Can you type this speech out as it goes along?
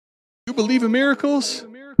You believe in miracles?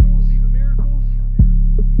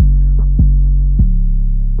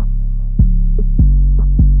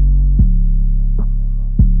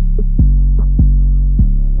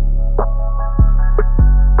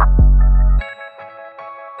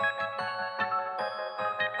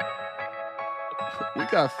 We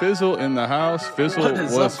got Fizzle in the house. Fizzle,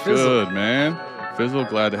 what's good, man? Fizzle,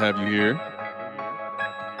 glad to have you here.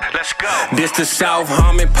 Let's go. This the South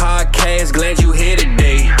Harmon Podcast. Glad you here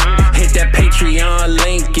today. Hit that Patreon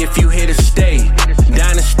link if you here to stay.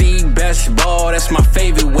 Dynasty best ball, that's my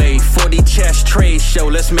favorite way. 40 chess trade show,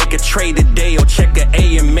 let's make a trade today or check a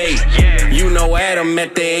AMA. You know Adam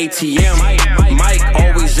at the ATM. Mike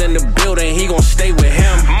always in the building, he gon' stay with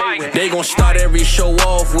him. They gon' start every show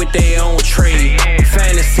off with their own trade.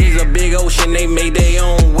 Fantasy's a big ocean, they made their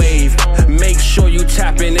own wave. Make sure you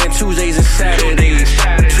tapping in Tuesdays and Saturdays.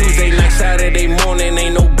 Tuesday night, Saturday morning,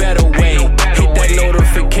 ain't no better way. Hit that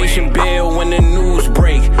notification bell when the news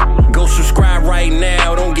break. Go subscribe right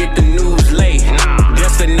now, don't get the news late.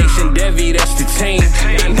 Destination Devi, that's the team.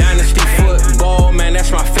 Dynasty football, man,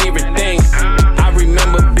 that's my favorite thing. I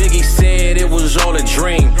remember Biggie said it was all a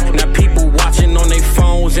dream. Now people watching on their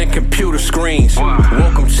phones and computer screens.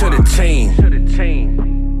 Welcome to the team.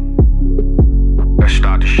 Let's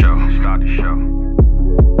start the show.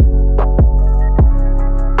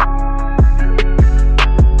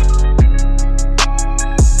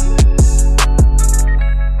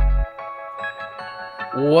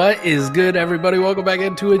 What is good, everybody? Welcome back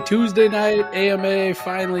into a Tuesday night AMA.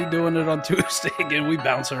 Finally doing it on Tuesday again. We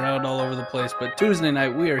bounce around all over the place, but Tuesday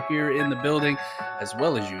night we are here in the building as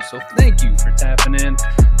well as you. So thank you for tapping in.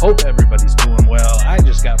 Hope everybody's doing well. I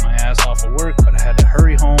just got my ass off of work, but I had to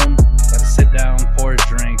hurry home. Got to sit down, pour a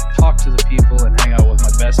drink, talk to the people, and hang out with my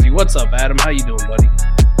bestie. What's up, Adam? How you doing, buddy?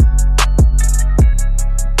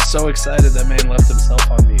 So excited that man left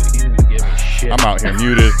himself on mute. He didn't give a shit. I'm out here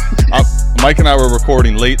muted. Mike and I were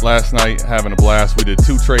recording late last night, having a blast. We did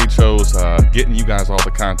 2 trade shows, getting you guys all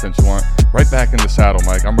the content you want. Right back in the saddle,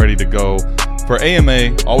 Mike. I'm ready to go. For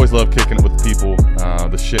AMA, always love kicking it with the people,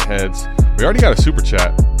 the shitheads. We already got a super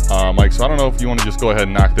chat, Mike, so I don't know if you want to just go ahead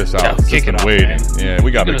and knock this out. Yeah, kick it off, waiting. Man. Yeah,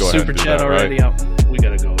 we got to go ahead and do super chat that, already. right? We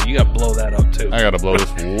got to go. You got to blow that up, too. I got to blow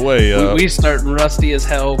this way up. We starting rusty as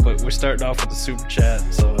hell, but we're starting off with the super chat,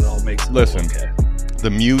 so it all makes it okay. The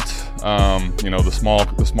mute,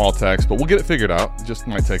 the small text, but we'll get it figured out. It just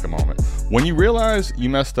might take a moment. When you realize you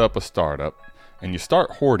messed up a startup and you start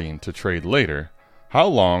hoarding to trade later, how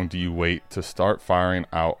long do you wait to start firing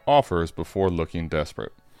out offers before looking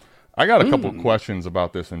desperate? I got a couple questions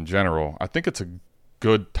about this in general. I think it's a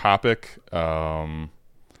good topic. So,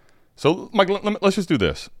 Mike, let's just do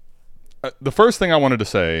this. The first thing I wanted to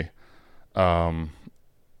say, wow,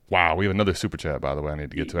 we have another super chat, by the way, I need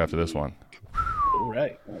to get to after this one. All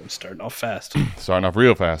right. Well, we're starting off fast. Starting off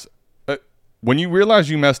real fast. When you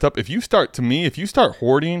realize you messed up, if you start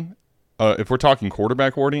hoarding, if we're talking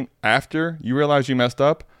quarterback hoarding, after you realize you messed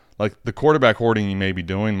up, like the quarterback hoarding you may be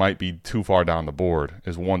doing might be too far down the board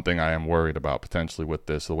is one thing I am worried about potentially with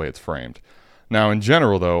this, the way it's framed. Now, in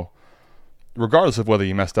general, though, regardless of whether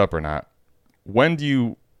you messed up or not, when do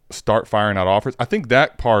you start firing out offers? I think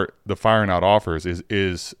that part, the firing out offers,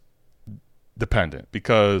 is dependent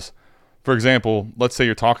because, for example, let's say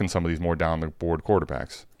you're talking some of these more down the board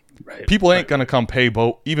quarterbacks. Right. People ain't gonna come pay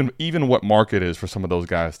even what market is for some of those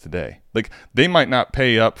guys today. Like they might not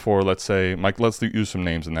pay up for, let's say, Mike. Let's use some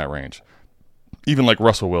names in that range. Even like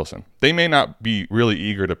Russell Wilson, they may not be really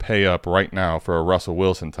eager to pay up right now for a Russell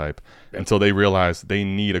Wilson type until they realize they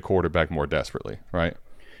need a quarterback more desperately, right?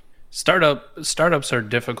 Startups are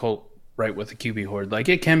difficult, right, with the QB hoard. Like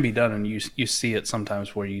it can be done, and you see it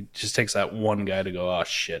sometimes where you just takes that one guy to go, oh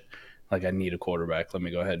shit. Like, I need a quarterback. Let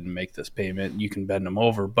me go ahead and make this payment. You can bend them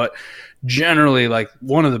over. But generally, like,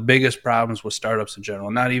 one of the biggest problems with startups in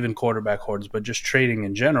general, not even quarterback hoards, but just trading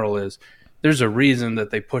in general, is there's a reason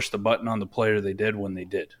that they pushed the button on the player they did when they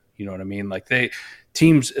did. You know what I mean? Like,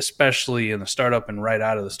 teams, especially in the startup and right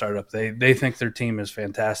out of the startup, they think their team is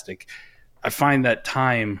fantastic. I find that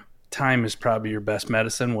time is probably your best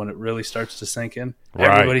medicine when it really starts to sink in. Right.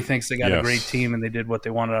 Everybody thinks they got a great team and they did what they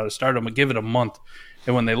wanted out of startup, but give it a month.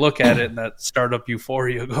 And when they look at it and that startup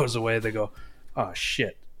euphoria goes away, they go, oh,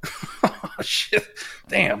 shit. Oh, shit.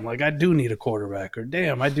 Damn, like I do need a quarterback, or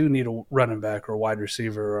damn, I do need a running back or a wide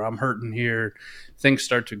receiver, or I'm hurting here. Things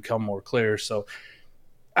start to become more clear. So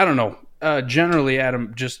I don't know. Generally,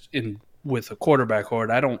 Adam, with a quarterback hoard,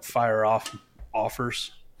 I don't fire off offers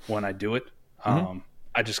when I do it.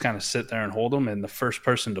 I just kind of sit there and hold them, and the first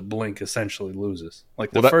person to blink essentially loses. Like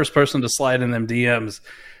the first person to slide in them DMs,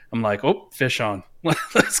 I'm like, oh, fish on.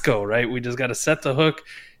 Let's go, right? We just got to set the hook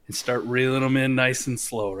and start reeling them in nice and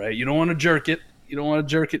slow, right? You don't want to jerk it. You don't want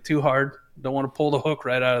to jerk it too hard. Don't want to pull the hook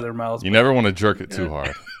right out of their mouth. You never want to jerk it too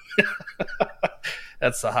hard.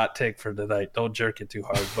 That's the hot take for tonight. Don't jerk it too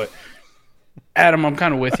hard. But Adam, I'm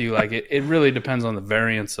kind of with you. Like it really depends on the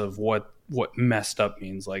variance of what messed up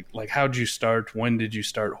means. Like how'd you start? When did you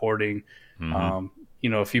start hoarding? Mm-hmm.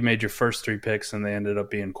 If you made your first 3 picks and they ended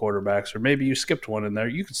up being quarterbacks, or maybe you skipped one in there,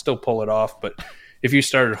 you could still pull it off. But if you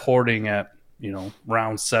started hoarding at,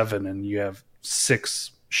 round 7 and you have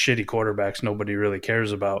 6 shitty quarterbacks nobody really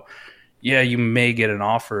cares about, yeah, you may get an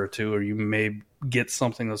offer or two, or you may get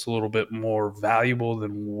something that's a little bit more valuable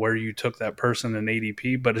than where you took that person in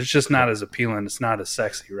ADP, but it's just not as appealing. It's not as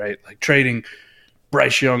sexy, right? Like trading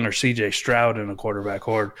Bryce Young or CJ Stroud in a quarterback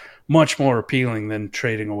hoard, much more appealing than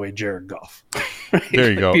trading away Jared Goff. Right?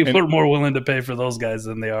 There you go. People are more willing to pay for those guys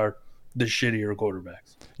than they are the shittier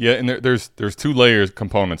quarterbacks. Yeah, and there's 2 layers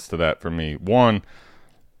components to that for me. One,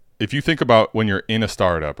 if you think about when you're in a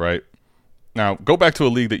startup, right? Now, go back to a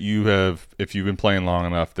league that you have, if you've been playing long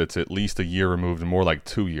enough, that's at least a year removed and more like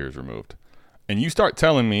 2 years removed. And you start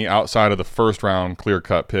telling me outside of the first round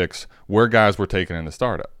clear-cut picks where guys were taken in the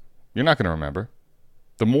startup. You're not going to remember.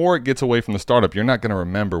 The more it gets away from the startup, you're not going to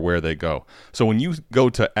remember where they go. So when you go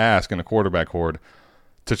to ask in a quarterback hoard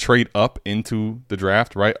to trade up into the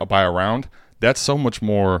draft, right, by a round, that's so much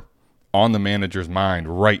more on the manager's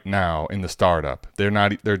mind right now in the startup.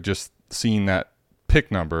 They're just seeing that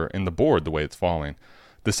pick number in the board the way it's falling.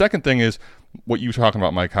 The second thing is what you were talking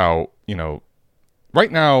about, Mike, how,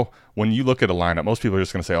 right now when you look at a lineup, most people are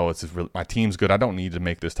just going to say, oh, my team's good. I don't need to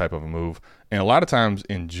make this type of a move. And a lot of times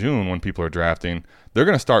in June when people are drafting, they're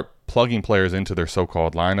going to start plugging players into their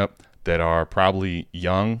so-called lineup that are probably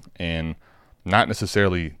young and not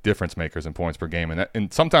necessarily difference makers in points per game.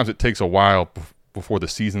 And sometimes it takes a while before the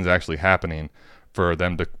season's actually happening for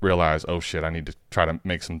them to realize, oh, shit, I need to try to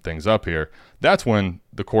make some things up here. That's when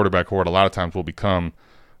the quarterback hoard a lot of times will become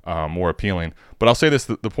more appealing. But I'll say this,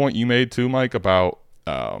 the point you made too, Mike, about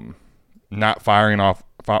not firing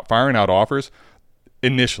out offers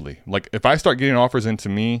initially. Like if I start getting offers into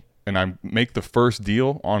me and I make the first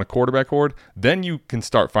deal on a quarterback hoard, then you can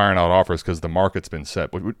start firing out offers because the market's been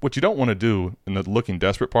set. What you don't want to do in the looking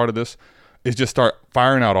desperate part of this is just start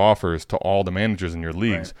firing out offers to all the managers in your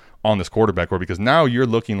leagues on this quarterback hoard, because now you're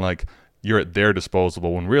looking like you're at their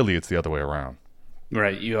disposal when really it's the other way around.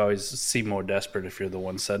 Right. You always seem more desperate if you're the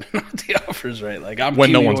one sending out the offers, right? Like I'm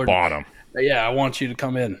when no one's bought them. Yeah, I want you to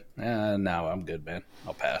come in. No, I'm good, man.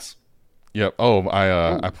 I'll pass. Yep. Oh,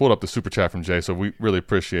 I pulled up the super chat from Jay, so we really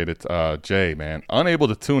appreciate it. Jay, man, unable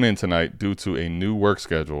to tune in tonight due to a new work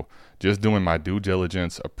schedule. Just doing my due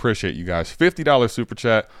diligence. Appreciate you guys. $50 super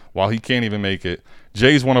chat while he can't even make it.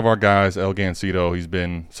 Jay's one of our guys, El Gancito. He's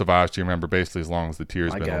been Savage, do you remember, basically as long as the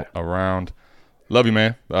tier's been around. Love you,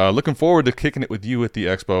 man. Looking forward to kicking it with you at the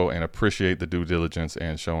expo, and appreciate the due diligence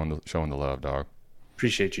and showing the love, dog.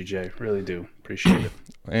 Appreciate you, Jay. Really do. Appreciate it.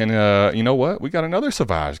 And you know what? We got another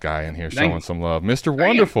Savage guy in here showing some love. Mr.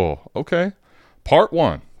 Wonderful. Okay. Part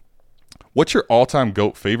 1. What's your all-time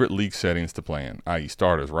GOAT favorite league settings to play in, i.e.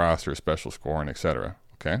 starters, rosters, special scoring, etc.?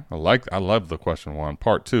 Okay. I love the question 1.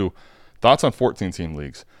 Part 2. Thoughts on 14-team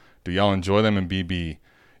leagues. Do y'all enjoy them in BB?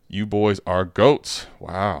 You boys are GOATs.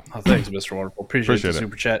 Wow. Oh, thanks, Mr. Wonderful. Appreciate the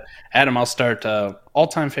super chat. Adam, I'll start.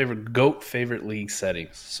 All-time favorite GOAT favorite league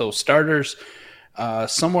settings. So starters,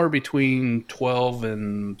 somewhere between 12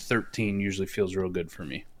 and 13 usually feels real good for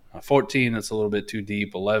me. 14, that's a little bit too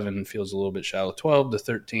deep. 11 feels a little bit shallow. 12 to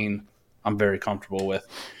 13, I'm very comfortable with.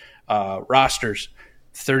 Rosters,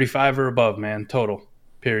 35 or above, man, total,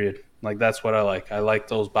 period. Like, that's what I like. I like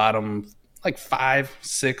those bottom, like 5,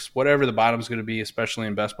 6, whatever the bottom's going to be, especially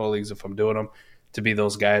in best ball leagues if I'm doing them, to be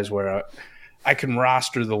those guys where I can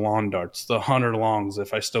roster the lawn darts, the Hunter Longs,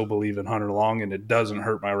 if I still believe in Hunter Long, and it doesn't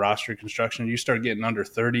hurt my roster construction. You start getting under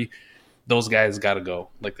 30, those guys got to go.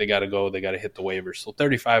 Like, they got to go. They got to hit the waivers. So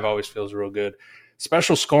 35 always feels real good.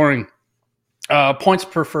 Special scoring, points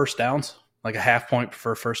per first downs, like a half point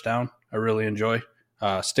per first down, I really enjoy.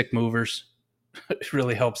 Stick movers, it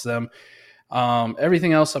really helps them.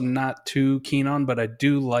 Everything else I'm not too keen on, but I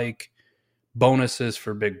do like bonuses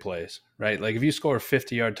for big plays, right? Like if you score a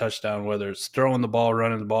 50-yard touchdown, whether it's throwing the ball,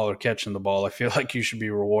 running the ball, or catching the ball, I feel like you should be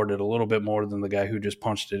rewarded a little bit more than the guy who just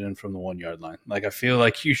punched it in from the 1-yard line. Like I feel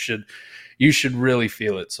like you should really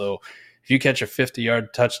feel it. So if you catch a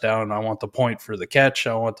 50-yard touchdown, I want the point for the catch.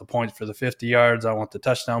 I want the point for the 50 yards. I want the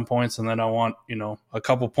touchdown points. And then I want, a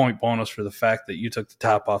couple point bonus for the fact that you took the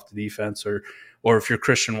top off the defense, or if you're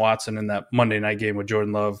Christian Watson in that Monday night game with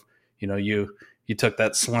Jordan Love, you you took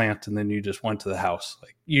that slant and then you just went to the house.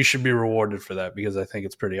 Like, you should be rewarded for that because I think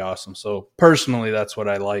it's pretty awesome. So personally, that's what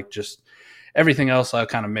I like. Just everything else, I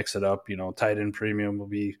kind of mix it up. Tight end premium will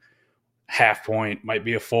be half point, might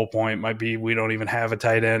be a full point, might be we don't even have a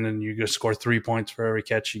tight end and you just score 3 points for every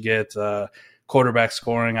catch you get. Quarterback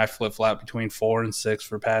scoring, I flip-flop between 4 and 6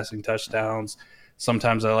 for passing touchdowns.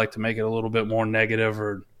 Sometimes I like to make it a little bit more negative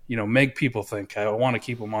or, make people think. I want to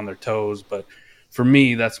keep them on their toes, but for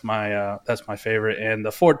me, that's my favorite. And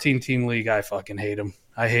the 14-team league, I fucking hate them.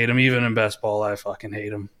 I hate them. Even in best ball, I fucking hate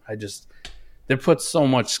them. They put so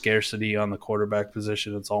much scarcity on the quarterback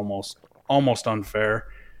position. It's almost unfair.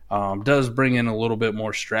 Does bring in a little bit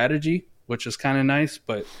more strategy, which is kind of nice,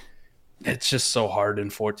 but it's just so hard in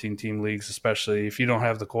 14-team leagues, especially if you don't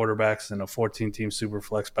have the quarterbacks in a 14-team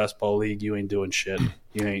Superflex best ball league. You ain't doing shit.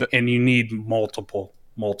 And you need multiple.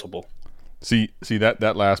 See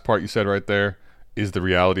that last part you said right there is the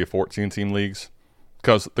reality of 14-team leagues,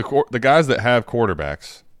 because the guys that have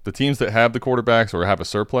quarterbacks, the teams that have the quarterbacks or have a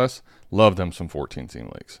surplus, love them some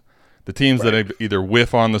 14-team leagues. The teams that either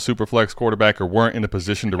whiff on the Superflex quarterback or weren't in a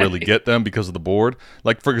position to really get them because of the board.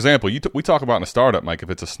 Like, for example, we talk about in a startup, Mike, if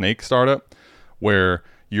it's a snake startup where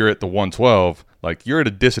you're at the 112, like, you're at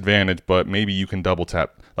a disadvantage, but maybe you can double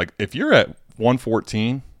tap. Like, if you're at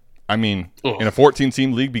 114, I mean, in a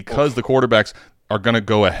 14-team league, because the quarterbacks are going to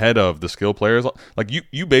go ahead of the skill players, like,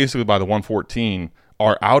 you basically by the 114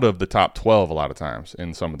 are out of the top 12 a lot of times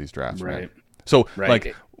in some of these drafts. Right. Man. So,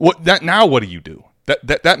 like, what do you do?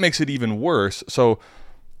 That makes it even worse. So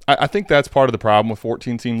I think that's part of the problem with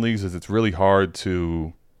 14-team leagues is it's really hard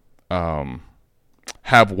to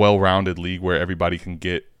have well-rounded league where everybody can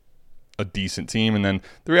get a decent team. And then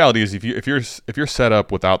the reality is if you're set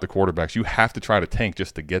up without the quarterbacks, you have to try to tank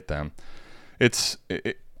just to get them.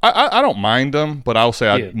 I don't mind them, but I'll say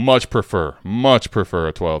I much prefer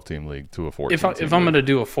a 12-team league to a 14-team If I'm going to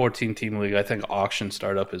do a 14-team league, I think auction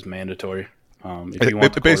startup is mandatory. If you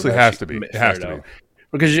want it basically has to be. It has to be.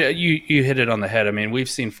 Because you hit it on the head. I mean, we've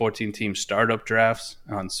seen 14-team startup drafts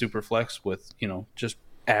on Superflex with, just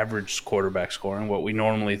average quarterback scoring, what we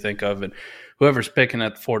normally think of. And whoever's picking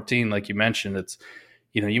at 14, like you mentioned, it's,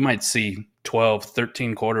 you might see 12,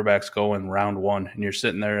 13 quarterbacks go in round one, and you're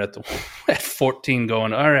sitting there at 14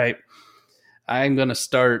 going, all right, I'm going to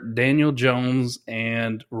start Daniel Jones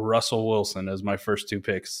and Russell Wilson as my first 2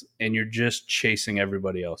 picks, and you're just chasing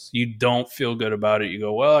everybody else. You don't feel good about it. You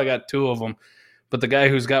go, well, I got 2 of them. But the guy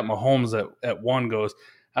who's got Mahomes at 1 goes,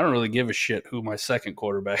 I don't really give a shit who my second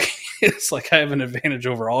quarterback is. Like, I have an advantage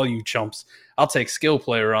over all you chumps. I'll take skill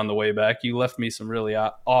player on the way back. You left me some really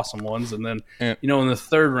awesome ones. And then, in the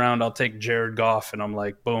third round, I'll take Jared Goff. And I'm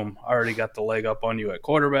like, boom, I already got the leg up on you at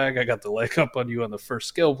quarterback. I got the leg up on you on the first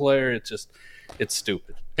skill player. It's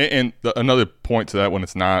stupid. And another point to that, when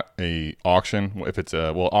it's not a auction, if it's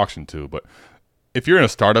auction too, but if you're in a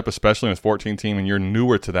startup, especially in a 14-team, and you're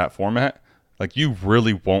newer to that format, like, you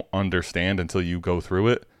really won't understand until you go through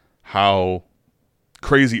it how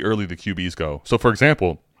crazy early the QBs go. So, for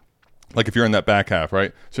example, like, if you're in that back half,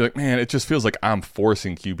 right? So you're like, man, it just feels like I'm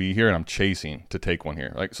forcing QB here and I'm chasing to take one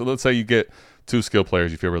here. Like, so let's say you get 2 skill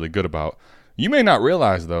players you feel really good about. You may not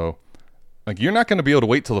realize, though, like, you're not going to be able to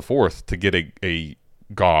wait till the 4th to get a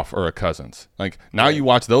Goff or a Cousins. Like, now you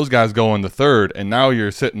watch those guys go in the 3rd, and now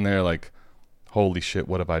you're sitting there like, holy shit,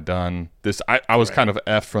 what have I done? I was kind of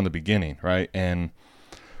F from the beginning, right? And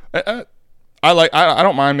I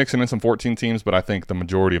don't mind mixing in some 14 teams, but I think the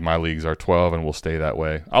majority of my leagues are 12 and will stay that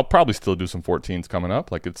way. I'll probably still do some 14s coming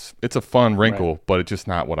up. Like, it's a fun wrinkle, but it's just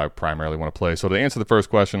not what I primarily want to play. So to answer the first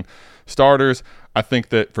question, starters, I think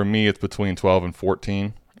that for me it's between 12 and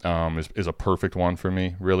 14 is a perfect one for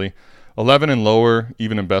me, really. 11 and lower,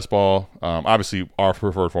 even in best ball. Obviously, our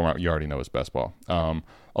preferred format, you already know, is best ball.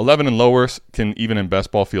 11 and lower can, even in best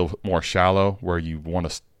ball, feel more shallow, where you want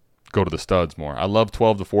to go to the studs more. I love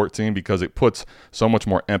 12 to 14 because it puts so much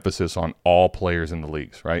more emphasis on all players in the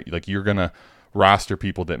leagues, right? Like, you're going to roster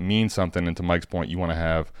people that mean something, and to Mike's point, you want to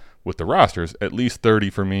have, with the rosters, at least 30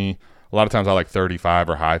 for me. A lot of times I like 35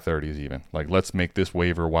 or high 30s even. Like, let's make this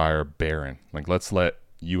waiver wire barren. Like, let's let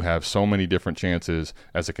you have so many different chances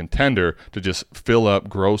as a contender to just fill up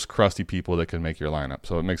gross, crusty people that can make your lineup.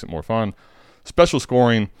 So it makes it more fun. Special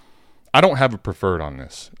scoring, I don't have a preferred on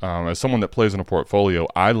this. As someone that plays in a portfolio,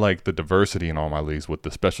 I like the diversity in all my leagues with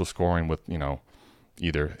the special scoring with,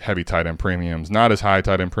 either heavy tight end premiums, not as high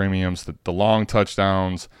tight end premiums, the long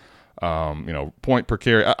touchdowns, point per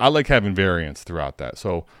carry. I like having variance throughout that.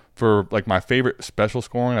 So for, like, my favorite special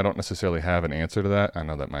scoring, I don't necessarily have an answer to that. I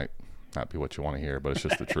know that might not be what you want to hear, but it's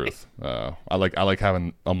just the truth. I like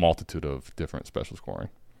having a multitude of different special scoring.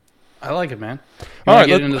 I like it, man. All right,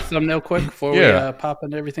 get into the thumbnail quick before we pop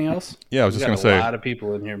into everything else. Yeah, I was just gonna say a lot of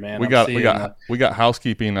people in here, man. We got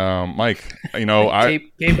housekeeping, Mike. You know,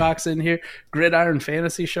 K-Box in here, Gridiron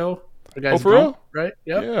Fantasy Show. The guys for real? Right?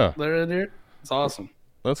 Yep. Yeah, they're in here. It's awesome.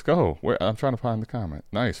 Let's go. I'm trying to find the comment.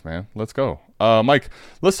 Nice, man. Let's go. Mike,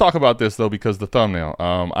 let's talk about this though, because the thumbnail.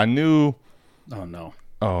 I knew. Oh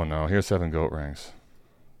no. Here's 7 goat rings.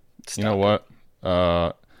 Stop. You know what?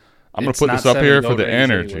 I'm going to put this up here for the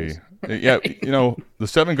energy. Yeah, you know, the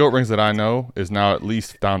 7 goat rings that I know is now at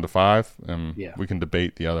least down to 5, and we can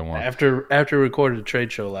debate the other one. After we recorded a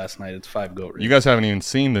trade show last night, it's 5 goat rings. You guys haven't even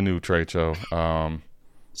seen the new trade show.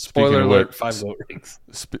 Spoiler alert, 5 goat rings.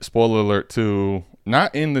 Spoiler alert, too.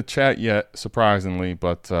 Not in the chat yet, surprisingly,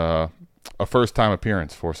 but a first-time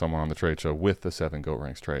appearance for someone on the trade show with the 7 goat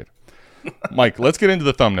rings trade. Mike, let's get into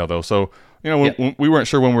the thumbnail, though. So, you know, we weren't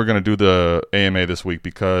sure when we were going to do the AMA this week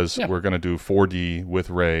because we're going to do 4D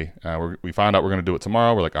with Ray. We found out we're going to do it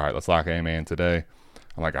tomorrow. We're like, all right, let's lock AMA in today.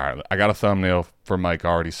 I'm like, all right, I got a thumbnail for Mike. I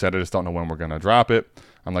already said it. I just don't know when we're going to drop it.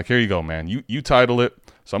 I'm like, here you go, man. You title it.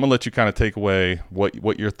 So I'm going to let you kind of take away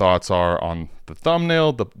what your thoughts are on the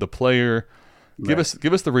thumbnail, the player. Give us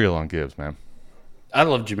the real on Gibbs, man. I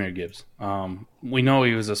love Jahmyr Gibbs. We know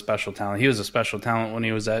he was a special talent. He was a special talent when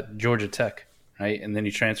he was at Georgia Tech, right? And then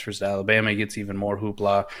he transfers to Alabama. He gets even more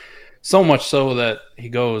hoopla. So much so that he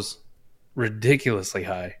goes ridiculously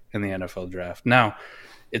high in the NFL draft. Now,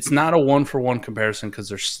 it's not a one-for-one comparison because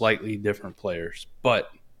they're slightly different players. But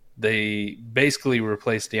they basically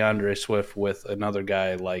replaced DeAndre Swift with another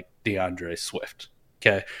guy like DeAndre Swift.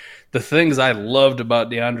 Okay. The things I loved about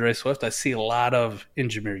DeAndre Swift, I see a lot of in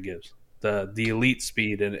Jahmyr Gibbs. The elite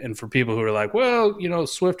speed. And for people who are like, well, you know,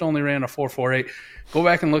 Swift only ran a 4.48, go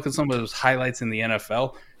back and look at some of those highlights in the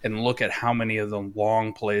NFL and look at how many of the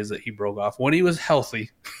long plays that he broke off when he was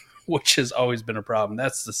healthy, which has always been a problem.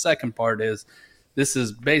 That's the second part is this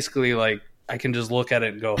is basically like I can just look at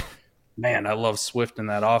it and go, man, I love Swift in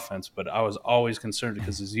that offense, but I was always concerned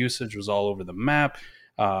because his usage was all over the map.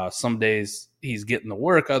 Some days he's getting the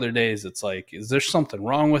work. Other days it's like, is there something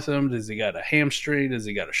wrong with him? Does he got a hamstring? Does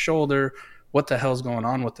he got a shoulder? What the hell's going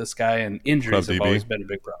on with this guy? And injuries have always been a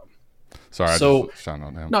big problem. Sorry, so, I just shot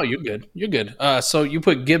on him. No, you're good. You're good. So you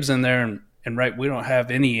put Gibbs in there, and right, we don't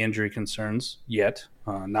have any injury concerns yet.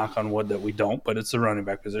 Knock on wood that we don't, but it's the running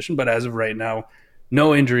back position. But as of right now,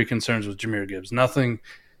 no injury concerns with Jahmyr Gibbs. Nothing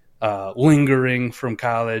lingering from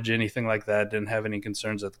college, anything like that. Didn't have any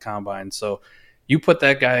concerns at the combine. So you put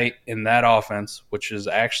that guy in that offense, which is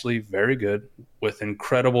actually very good with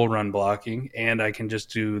incredible run blocking, and I can just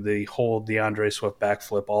do the whole DeAndre Swift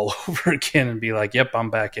backflip all over again and be like, yep, I'm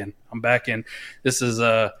back in. I'm back in. This is,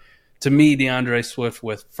 to me, DeAndre Swift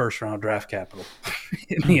with first-round draft capital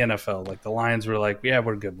in the NFL. Like the Lions were like, yeah,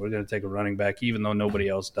 we're good. We're going to take a running back, even though nobody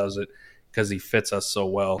else does it because he fits us so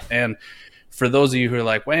well. And for those of you who are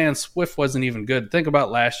like, man, Swift wasn't even good, think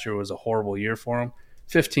about last year was a horrible year for him.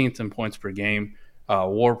 15th in points per game.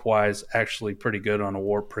 Warp-wise, actually pretty good on a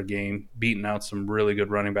warp per game, beating out some really good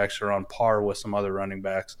running backs who are on par with some other running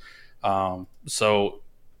backs. So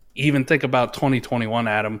even think about 2021,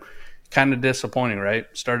 Adam, kind of disappointing, right?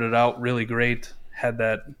 Started out really great, had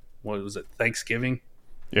that, what was it, Thanksgiving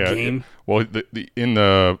game? Well,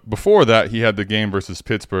 before that, he had the game versus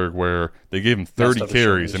Pittsburgh where they gave him 30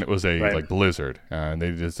 carries, and it was a like blizzard, and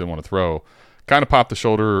they just didn't want to throw. Kind of popped the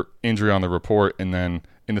shoulder injury on the report, and then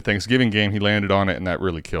in the Thanksgiving game, he landed on it, and that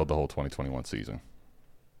really killed the whole 2021 season.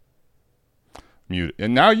 Muted.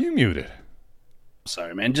 And now you muted.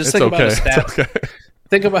 Sorry, man. Just think about his stats. Okay.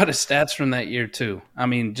 Think about his stats from that year, too. I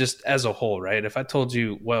mean, just as a whole, right? If I told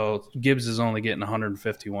you, well, Gibbs is only getting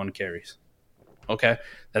 151 carries, okay?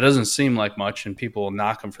 That doesn't seem like much, and people will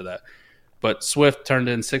knock him for that. But Swift turned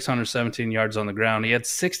in 617 yards on the ground. He had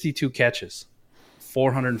 62 catches,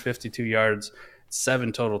 452 yards,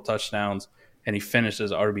 7 total touchdowns. And he finished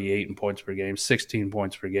as RB8 in points per game, 16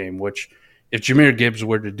 points per game, which if Jahmyr Gibbs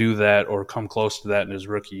were to do that or come close to that in his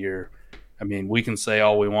rookie year, I mean, we can say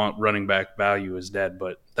all we want, running back value is dead,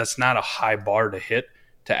 but that's not a high bar to hit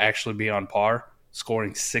to actually be on par,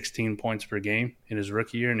 scoring 16 points per game in his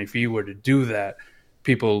rookie year. And if he were to do that,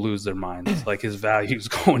 people will lose their minds. Like his value is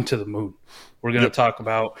going to the moon. We're going to talk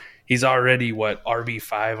about he's already,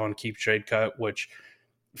 RB5 on Keep Trade Cut, which –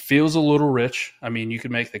 feels a little rich. I mean, you could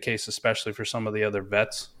make the case, especially for some of the other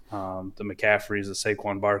vets, the McCaffreys, the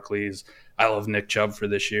Saquon Barkleys. I love Nick Chubb for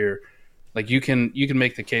this year. Like you can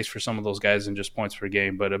make the case for some of those guys in just points per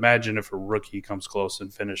game. But imagine if a rookie comes close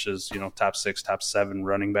and finishes, top 6, top 7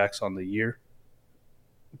 running backs on the year.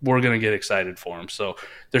 We're going to get excited for him. So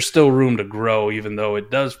there's still room to grow, even though it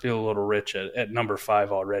does feel a little rich at number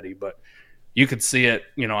 5 already. But you could see it,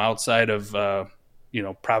 outside of,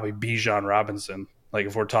 probably Bijan Robinson. Like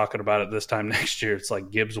if we're talking about it this time next year, it's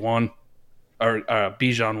like Gibbs 1 or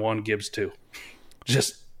Bijan 1, Gibbs 2.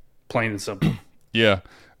 Just plain and simple. Yeah.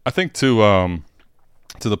 I think to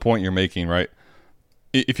the point you're making, right?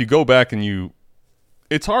 If you go back and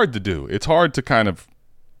it's hard to do. It's hard to kind of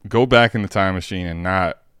go back in the time machine and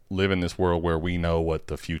not live in this world where we know what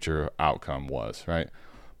the future outcome was, right?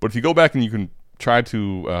 But if you go back and you can try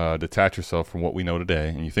to detach yourself from what we know today,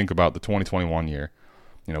 and you think about the 2021 year,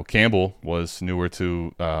 Campbell was newer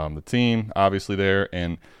to the team, obviously there,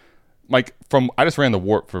 and Mike, I just ran the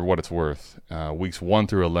warp for what it's worth, weeks 1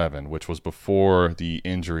 through 11, which was before the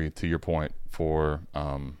injury, to your point, for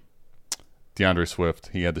DeAndre Swift.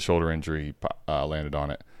 He had the shoulder injury, landed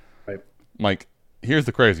on it. Right. Mike, here's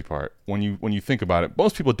the crazy part. When you think about it,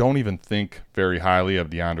 most people don't even think very highly of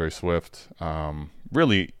DeAndre Swift,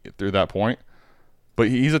 really through that point. But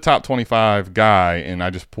he's a top 25 guy, and I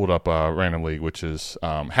just pulled up a random league, which is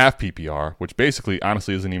half PPR, which basically,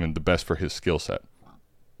 honestly, isn't even the best for his skill set.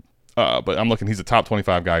 But I'm looking, he's a top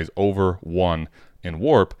 25 guy. He's over 1 in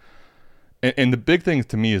warp. And the big thing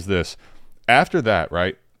to me is this. After that,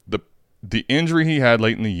 right, the injury he had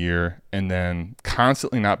late in the year and then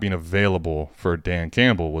constantly not being available for Dan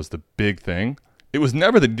Campbell was the big thing. It was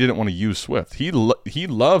never that he didn't want to use Swift. He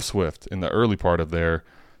loved Swift in the early part of their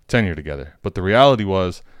tenure together. But the reality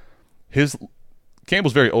was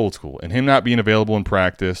Campbell's very old school, and him not being available in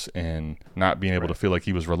practice and not being able to feel like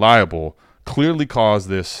he was reliable clearly caused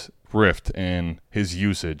this rift in his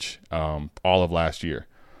usage all of last year.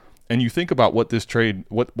 And you think about what this trade,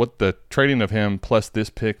 what the trading of him plus this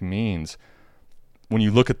pick means when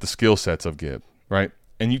you look at the skill sets of Gibbs, right?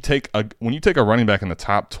 And when you take a running back in the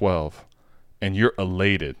top 12 and you're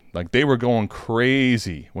elated, like they were going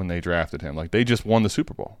crazy when they drafted him. Like they just won the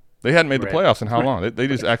Super Bowl. They hadn't made the playoffs in how long? They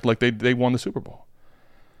just acted like they won the Super Bowl.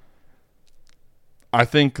 I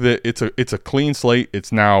think that it's a clean slate.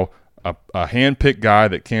 It's now a hand-picked guy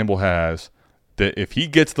that Campbell has that if he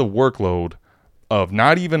gets the workload of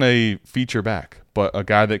not even a feature back, but a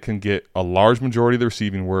guy that can get a large majority of the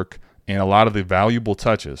receiving work and a lot of the valuable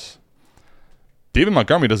touches, David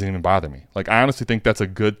Montgomery doesn't even bother me. Like, I honestly think that's a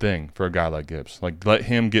good thing for a guy like Gibbs. Like, let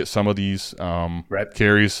him get some of these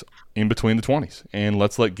carries in between the 20s, and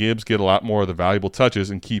let's let Gibbs get a lot more of the valuable touches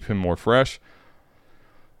and keep him more fresh.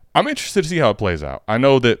 I'm interested to see how it plays out. I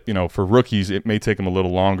know that, for rookies, it may take him a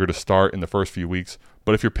little longer to start in the first few weeks,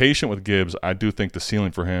 but if you're patient with Gibbs, I do think the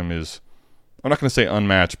ceiling for him is, I'm not going to say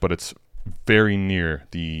unmatched, but it's very near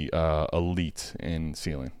the elite in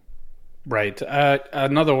ceiling. Right.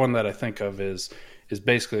 Another one that I think of is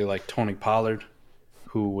basically like Tony Pollard,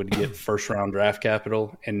 who would get first-round draft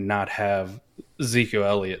capital and not have Ezekiel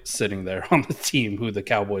Elliott sitting there on the team, who the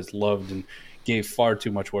Cowboys loved and gave far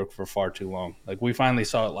too much work for far too long. Like we finally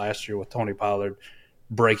saw it last year with Tony Pollard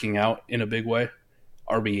breaking out in a big way.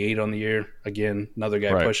 RB8 on the year. Again, another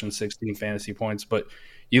guy pushing 16 fantasy points. But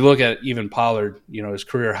you look at even Pollard, his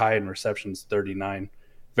career high in receptions, 39.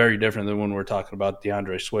 Very different than when we're talking about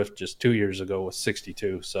DeAndre Swift just 2 years ago with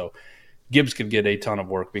 62. So Gibbs could get a ton of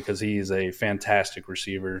work because he is a fantastic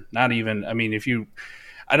receiver.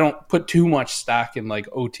 I don't put too much stock in like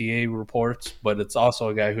OTA reports, but it's also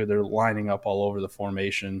a guy who they're lining up all over the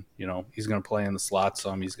formation. He's going to play in the slot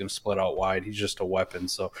some. He's going to split out wide. He's just a weapon.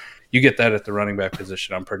 So you get that at the running back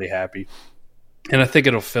position. I'm pretty happy. And I think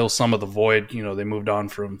it'll fill some of the void. They moved on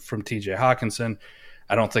from TJ Hawkinson.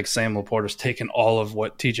 I don't think Sam Laporta's taken all of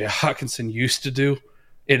what TJ Hawkinson used to do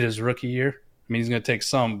in his rookie year. I mean, he's going to take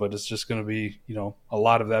some, but it's just going to be, a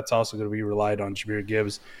lot of that's also going to be relied on Jahmyr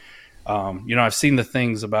Gibbs. I've seen the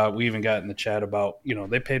things about, we even got in the chat about,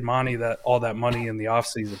 they paid Monty all that money in the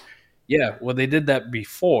offseason. Yeah, well, they did that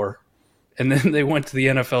before, and then they went to the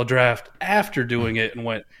NFL draft after doing it and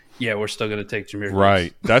went, yeah, we're still going to take Jahmyr Gibbs.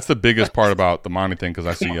 Right. That's the biggest part about the Monty thing, because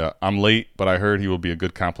I see I'm late, but I heard he will be a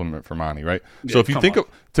good compliment for Monty, right? So if you think of,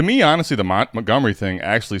 to me, honestly, the Montgomery thing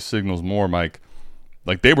actually signals more, Mike,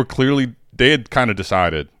 like they had kind of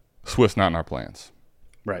decided Swift's not in our plans.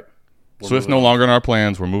 Right. Swift's no longer in our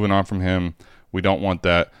plans. We're moving on from him. We don't want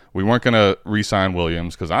that. We weren't going to re-sign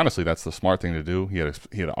Williams because, honestly, that's the smart thing to do. He had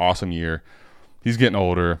an awesome year. He's getting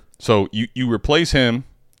older. So you replace him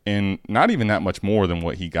in not even that much more than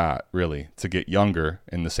what he got, really, to get younger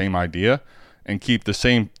in the same idea and keep the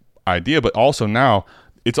same idea. But also now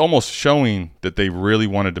it's almost showing that they really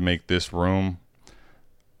wanted to make this room.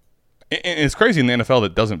 And it's crazy in the NFL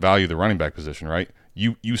that doesn't value the running back position, right?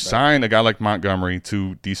 You sign a guy like Montgomery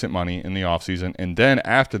to decent money in the offseason, and then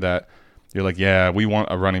after that, you're like, yeah, we want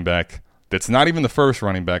a running back that's not even the first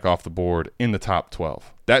running back off the board in the top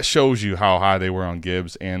 12. That shows you how high they were on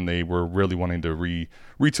Gibbs, and they were really wanting to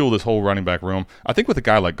retool this whole running back room. I think with a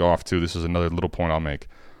guy like Goff, too, this is another little point I'll make.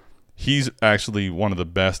 He's actually one of the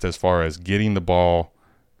best as far as getting the ball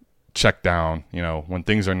checked down. When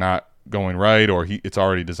things are not going right or it's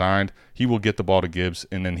already designed, he will get the ball to Gibbs,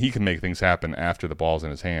 and then he can make things happen after the ball's in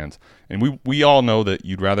his hands. And we all know that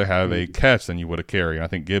you'd rather have a catch than you would a carry, and I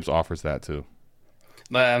think Gibbs offers that too.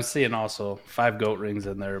 I'm seeing also 5 goat rings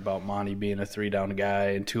in there about Monty being a 3-down guy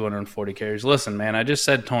and 240 carries. Listen, man, I just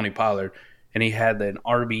said Tony Pollard, and he had an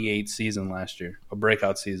RB8 season last year, a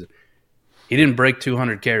breakout season. He didn't break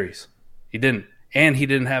 200 carries. He didn't. And he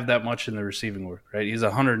didn't have that much in the receiving work, right? He's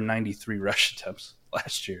 193 rush attempts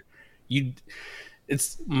last year.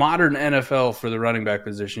 It's modern NFL for the running back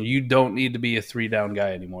position. You don't need to be a 3-down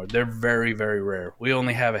guy anymore. They're very, very rare. We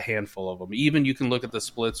only have a handful of them. Even you can look at the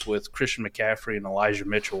splits with Christian McCaffrey and Elijah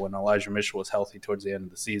Mitchell when Elijah Mitchell was healthy towards the end of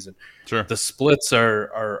the season. Sure. The splits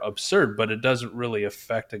are absurd, but it doesn't really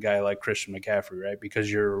affect a guy like Christian McCaffrey, right? Because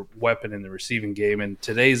you're a weapon in the receiving game. In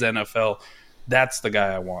today's NFL, that's the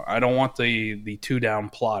guy I want. I don't want the 2-down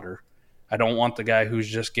plotter. I don't want the guy who's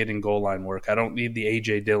just getting goal line work. I don't need the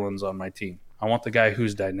A.J. Dillons on my team. I want the guy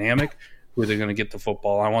who's dynamic, who they're going to get the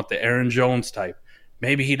football. I want the Aaron Jones type.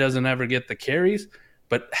 Maybe he doesn't ever get the carries,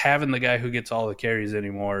 but having the guy who gets all the carries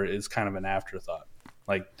anymore is kind of an afterthought.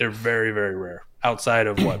 Like, they're very, very rare. Outside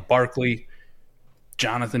of what? Barkley,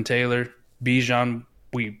 Jonathan Taylor, Bijan,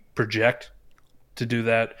 we project to do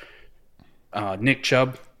that. Nick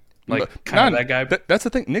Chubb. That guy. That's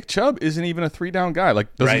the thing. Nick Chubb isn't even a 3-down guy.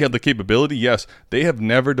 Like, does he have the capability? Yes. They have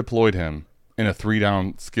never deployed him in a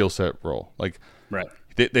 3-down skill set role. Like, right.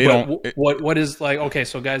 They don't. What is like? Okay,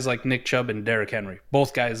 so guys like Nick Chubb and Derrick Henry,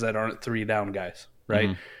 both guys that aren't 3-down guys, right?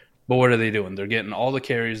 Mm-hmm. But what are they doing? They're getting all the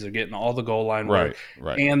carries, they're getting all the goal line work,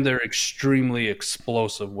 and they're extremely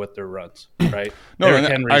explosive with their runs, right? No,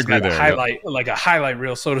 Derrick Henry's got there, like a highlight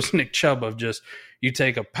reel. So does Nick Chubb of just you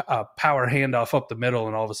take a power handoff up the middle,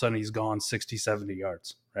 and all of a sudden he's gone 60, 70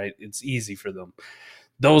 yards, right? It's easy for them.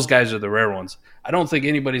 Those guys are the rare ones. I don't think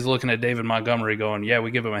anybody's looking at David Montgomery going, yeah,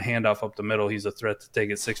 we give him a handoff up the middle. He's a threat to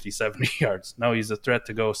take it 60, 70 yards. No, he's a threat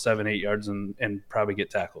to go 7, 8 yards and probably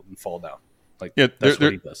get tackled and fall down. Like, that's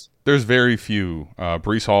what he does. There's very few.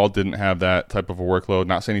 Breece Hall didn't have that type of a workload.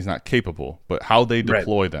 Not saying he's not capable, but how they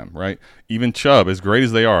deploy them, right? Even Chubb, as great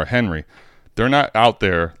as they are, Henry, they're not out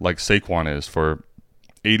there like Saquon is for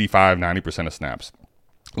 85, 90% of snaps.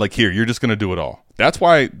 Like, here, you're just going to do it all. That's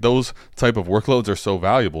why those type of workloads are so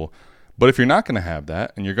valuable. But if you're not going to have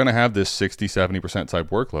that, and you're going to have this 60, 70%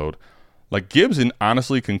 type workload, like Gibbs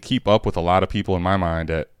honestly can keep up with a lot of people in my mind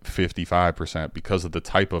at 55% because of the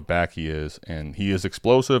type of back he is. And he is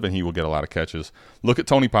explosive, and he will get a lot of catches. Look at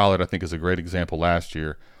Tony Pollard, I think, is a great example last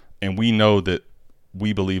year. And we know that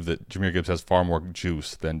we believe that Jahmyr Gibbs has far more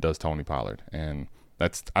juice than does Tony Pollard. And I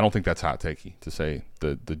don't think that's hot takey to say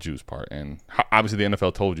the juice part. And obviously the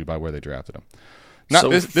NFL told you by where they drafted him. Now,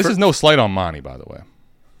 this is no slight on Monty, by the way.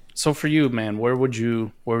 So for you, man, where would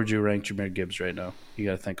you rank Jahmyr Gibbs right now? You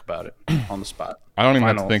got to think about it on the spot. I don't even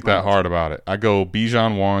have to think that hard about it. I go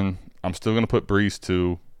Bijan 1. I'm still going to put Breece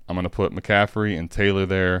 2. I'm going to put McCaffrey and Taylor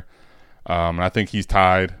there. And I think he's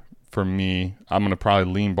tied for me. I'm going to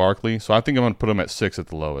probably lean Barkley. So I think I'm going to put him at 6 at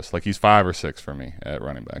the lowest. Like, he's 5 or 6 for me at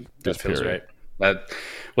running back. That feels right. That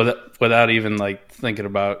without even like thinking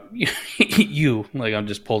about you, like I'm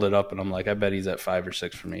just pulled it up and I'm like, I bet he's at 5 or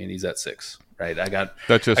 6 for me, and he's at 6. Right? I got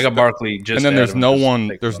Barkley just, and then there's no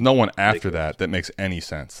one after that makes any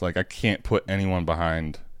sense. Like, I can't put anyone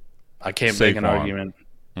behind. I can't make an argument.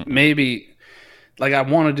 Maybe like I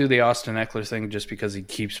want to do the Austin Eckler thing just because he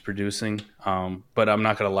keeps producing. But I'm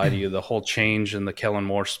not going to lie to you. The whole change in the Kellen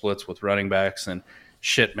Moore splits with running backs and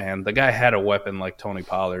shit, man, the guy had a weapon like Tony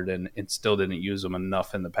Pollard and it still didn't use him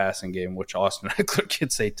enough in the passing game, which Austin Eckler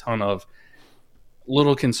gets a ton of.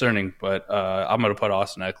 Little concerning, but I'm going to put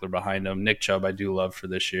Austin Eckler behind him. Nick Chubb I do love for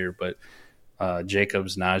this year, but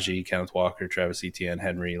Jacobs, Najee, Kenneth Walker, Travis Etienne,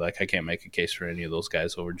 Henry, like I can't make a case for any of those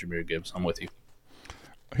guys over Jahmyr Gibbs. I'm with you.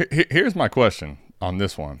 Here's my question on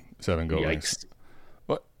this one, 7 Go Rings.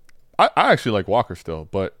 But I actually like Walker still,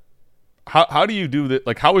 but how do you do that?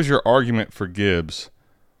 Like, how is your argument for Gibbs?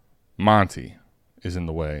 Monty is in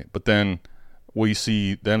the way, but then we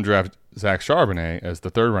see them draft Zach Charbonnet as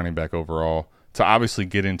the 3rd running back overall to obviously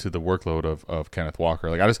get into the workload of Kenneth Walker.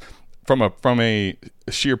 Like, I just from a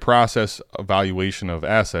sheer process evaluation of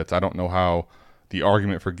assets, I don't know how the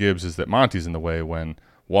argument for Gibbs is that Monty's in the way when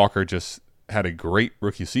Walker just had a great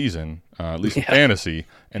rookie season, at least in fantasy,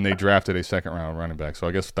 and they drafted a 2nd round running back. So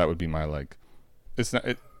I guess that would be my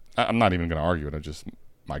I'm not even going to argue it.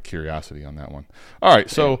 my curiosity on that one. All right,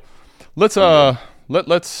 so let's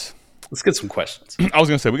get some questions. I was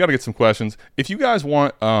gonna say we got to get some questions. If you guys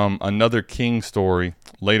want another King story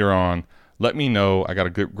later on, let me know. I got a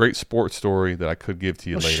great sports story that I could give to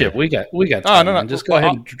you later. Shit, we got time. No. Just go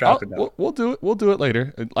ahead and drop it down. We'll do it. We'll do it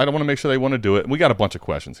later. I don't want to make sure they want to do it. We got a bunch of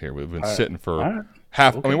questions here. We've been sitting for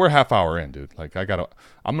half. Okay. I mean, we're a half hour in, dude. Like I'm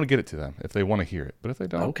gonna get it to them if they want to hear it. But if they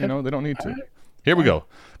don't, they don't need to. Right. Here we go.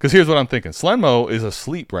 Because here's what I'm thinking. Slenmo is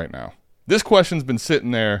asleep right now. This question's been sitting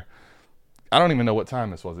there. I don't even know what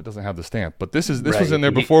time this was. It doesn't have the stamp, but this was in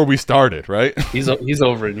there before we started, right? He's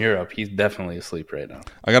over in Europe. He's definitely asleep right now.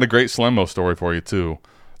 I got a great Slenmo story for you too.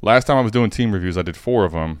 Last time I was doing team reviews, I did 4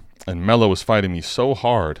 of them, and Mello was fighting me so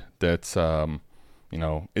hard that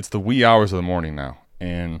it's the wee hours of the morning now,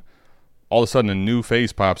 and all of a sudden a new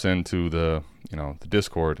face pops into the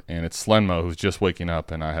Discord, and it's Slenmo who's just waking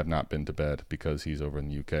up, and I have not been to bed because he's over in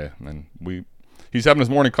the UK, and he's having his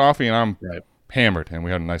morning coffee, and I'm hammered, and we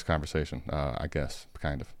had a nice conversation. I guess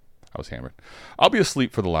kind of. I was hammered. I'll be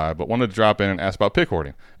asleep for the live, but wanted to drop in and ask about pick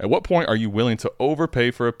hoarding. At what point are you willing to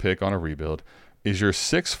overpay for a pick on a rebuild? Is your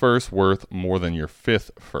 6th first worth more than your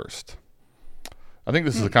 5th first? I think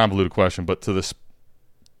this is a convoluted question, but to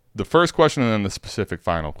the first question and then the specific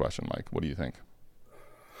final question, Mike, what do you think?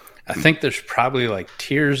 I think there's probably like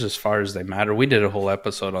tiers as far as they matter. We did a whole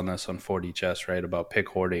episode on this on 4D Chess, right, about pick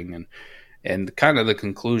hoarding, and kind of the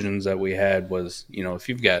conclusions that we had was, if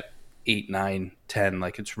you've got 8, 9, 10,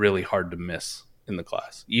 like it's really hard to miss in the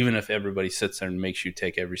class, even if everybody sits there and makes you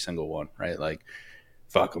take every single one, right? Like,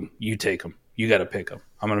 fuck them, you take them, you got to pick them.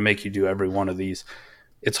 I'm going to make you do every one of these.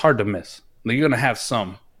 It's hard to miss. You're going to have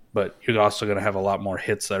some, but you're also going to have a lot more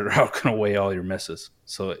hits that are going to weigh all your misses.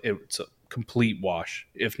 So it's a complete wash,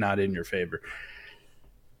 if not in your favor.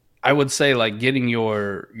 I would say like getting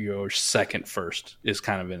your 2nd first is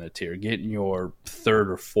kind of in a tier. Getting your 3rd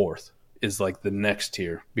or 4th is like the next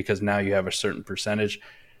tier because now you have a certain percentage.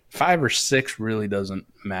 5 or 6 really doesn't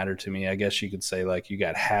matter to me. I guess you could say like you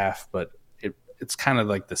got half, but it's kind of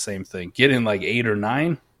like the same thing. Getting like 8 or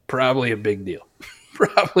 9, probably a big deal.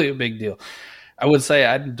 Probably a big deal. I would say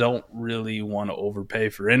I don't really want to overpay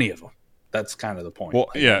for any of them. That's kind of the point. Well,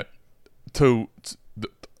 yeah. To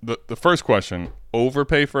the first question,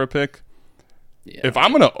 overpay for a pick. Yeah. If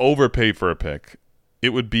I'm going to overpay for a pick, it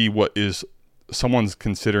would be what is someone's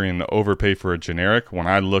considering to overpay for a generic. When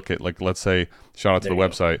I look at, like, let's say, shout out to the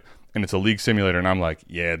website, and it's a league simulator, and I'm like,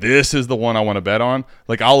 yeah, this is the one I want to bet on.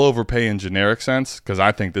 Like, I'll overpay in generic sense because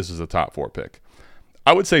I think this is a top 4 pick.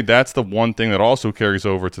 I would say that's the one thing that also carries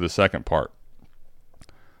over to the second part.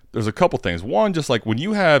 There's a couple things. One, just like when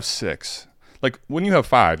you have 6, like when you have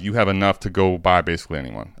 5, you have enough to go buy basically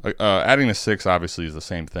anyone. Adding a 6 obviously is the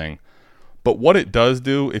same thing. But what it does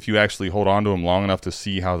do, if you actually hold on to them long enough to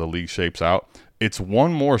see how the league shapes out, it's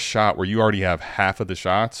one more shot where you already have half of the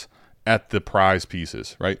shots at the prize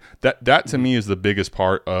pieces, right? That to me is the biggest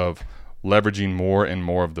part of leveraging more and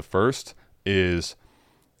more of the first is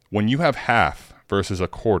when you have half versus a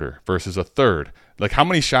quarter versus a third. Like, how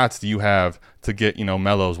many shots do you have to get,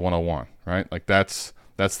 Melo's 101, right? Like, that's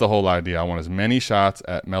the whole idea. I want as many shots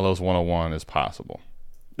at Melo's 101 as possible.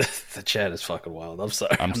 The chat is fucking wild. I'm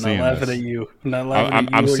sorry. I'm not laughing at you. I'm not laughing at you.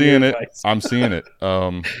 I'm seeing it. I'm seeing it.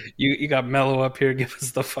 You got Melo up here. Give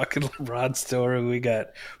us the fucking LeBron story. We got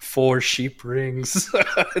 4 sheep rings.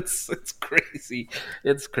 It's crazy.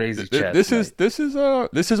 It's crazy. Chat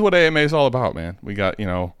this is what AMA is all about, man. We got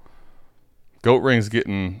Goat Rings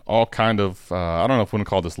getting all kind of I don't know if we want to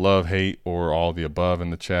call this love, hate, or all the above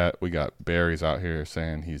in the chat. We got Barry's out here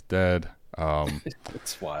saying he's dead.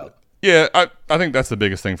 It's wild. Yeah, I think that's the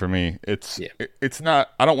biggest thing for me. It's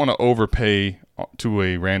not. I don't want to overpay to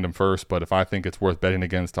a random first, but if I think it's worth betting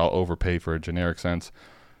against, I'll overpay for a generic sense.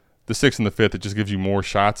 The 6th and the 5th, it just gives you more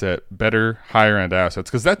shots at better, higher end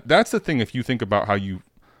assets. Because that's the thing. If you think about how you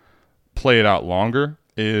play it out longer,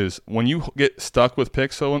 is when you get stuck with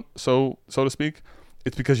picks, so to speak,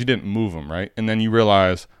 it's because you didn't move them, right? And then you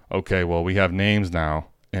realize, okay, well, we have names now,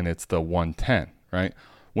 and it's the 110, right?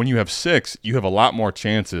 When you have 6, you have a lot more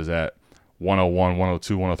chances at 101,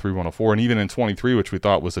 102, 103, 104, and even in 23, which we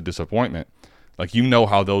thought was a disappointment. Like,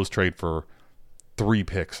 how those trade for 3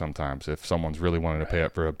 picks sometimes if someone's really wanting to pay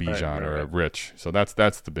up for a Bijan or a Rich. So that's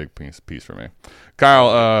the big piece for me.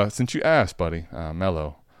 Kyle, since you asked, buddy,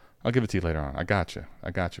 Melo, I'll give it to you later on. I got you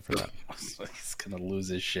for that. He's going to lose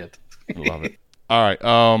his shit. Love it. All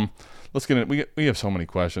right, let's get it. We have so many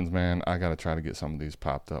questions, man. I got to try to get some of these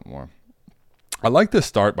popped up more. I like this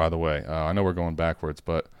start, by the way. I know we're going backwards,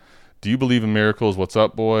 but do you believe in miracles? What's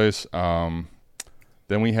up, boys? Then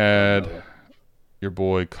we had your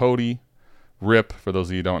boy Cody Rip, for those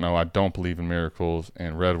of you who don't know, I don't believe in miracles.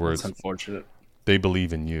 And Redwoods, That's unfortunate. they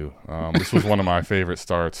believe in you. This was one of my favorite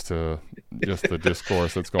starts to just the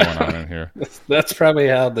discourse that's going on in here. That's probably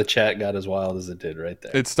how the chat got as wild as it did right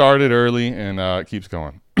there. It started early and it keeps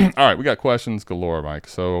going. All right, we got questions galore, Mike.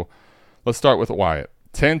 So let's start with Wyatt.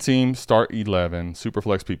 10 team, start 11,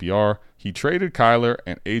 Superflex PPR. He traded Kyler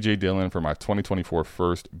and A.J. Dillon for my 2024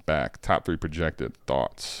 first back. Top 3 projected.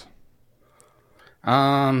 Thoughts?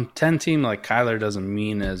 10 team like Kyler doesn't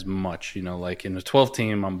mean as much, like in a 12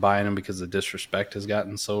 team, I'm buying him because the disrespect has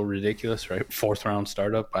gotten so ridiculous, right? 4th round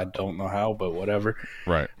startup. I don't know how, but whatever.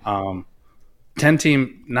 Right. 10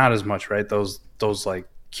 team, not as much, right? Those like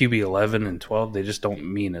QB 11 and 12, they just don't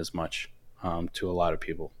mean as much, to a lot of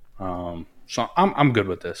people. So I'm good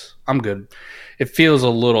with this. I'm good. It feels a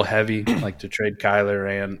little heavy, like to trade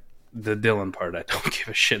Kyler, and the Dillon part, I don't give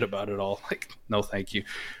a shit about at all. Like, no, thank you.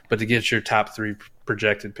 But to get your top 3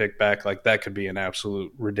 projected pick back, like that could be an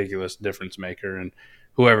absolute ridiculous difference maker. And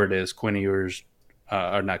whoever it is, Quinn Ewers,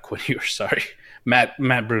 or not Quinn Ewers, sorry, Matt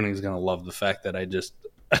Bruning is gonna love the fact that I just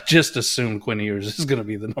assumed Quinn Ewers is gonna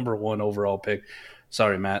be the number 1 overall pick.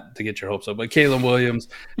 Sorry, Matt, to get your hopes up. But Caleb Williams,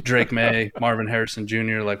 Drake May, Marvin Harrison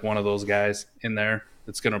Jr., like one of those guys in there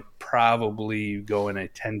that's going to probably go in a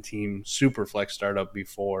 10-team super flex startup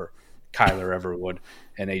before Kyler ever would.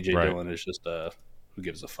 And A.J. Dillon is just a who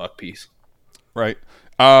gives a fuck piece. Right.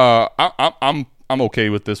 I'm okay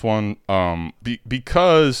with this one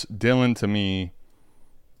because Dillon, to me,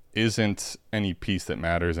 isn't any piece that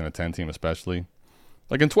matters in a 10-team especially.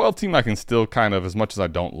 Like in 12 team, I can still kind of, as much as I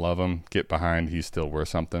don't love him, get behind he's still worth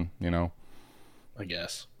something, I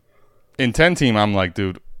guess. In 10 team, I'm like,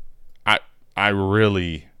 dude, I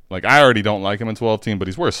really, like, I already don't like him in 12 team, but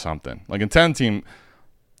he's worth something. Like in 10 team,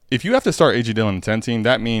 if you have to start A.J. Dillon in 10 team,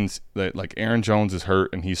 that means that like Aaron Jones is hurt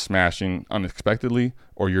and he's smashing unexpectedly,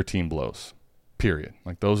 or your team blows, period.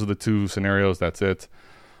 Like those are the 2 scenarios. That's it.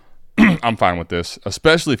 I'm fine with this,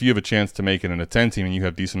 especially if you have a chance to make it in a 10 team and you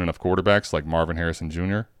have decent enough quarterbacks like Marvin Harrison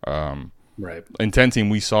Jr. Right. In 10 team,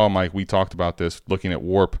 we saw, Mike, we talked about this looking at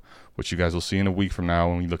Warp, which you guys will see in a week from now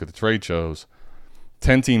when we look at the trade shows.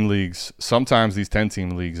 10 team leagues, sometimes these 10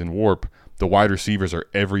 team leagues in Warp, the wide receivers are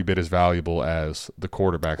every bit as valuable as the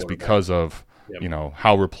quarterbacks because of,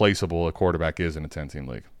 how replaceable a quarterback is in a 10 team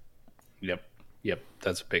league. Yep.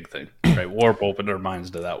 That's a big thing. Right. Warp opened our minds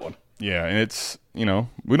to that one. Yeah, and it's, we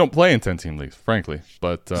don't play in 10-team leagues, frankly,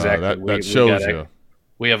 but exactly. that shows you.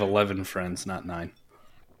 We have 11 friends, not 9.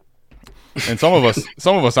 And some of us,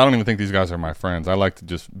 I don't even think these guys are my friends. I like to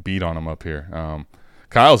just beat on them up here.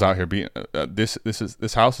 Kyle's out here beating.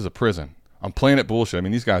 This house is a prison. I'm playing it bullshit. I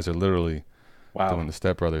mean, these guys are literally doing the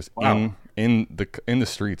Step Brothers in the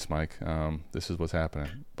streets, Mike. This is what's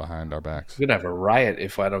happening behind our backs. We're gonna have a riot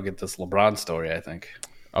if I don't get this LeBron story, I think.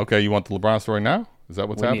 Okay, you want the LeBron story now? Is that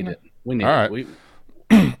what's happening? We need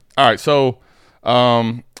it. All right. So,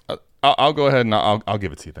 I'll go ahead and I'll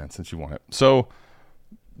give it to you then, since you want it. So,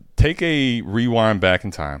 take a rewind back in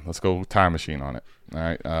time. Let's go time machine on it. All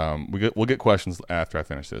right. We'll get questions after I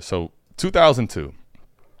finish this. So, 2002,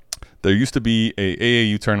 there used to be a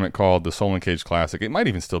AAU tournament called the Solon Cage Classic. It might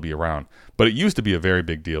even still be around, but it used to be a very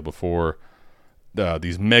big deal before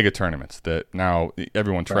these mega tournaments that now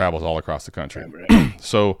everyone travels all across the country. Right.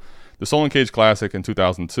 So, the Solon Cage Classic in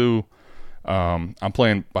 2002. I'm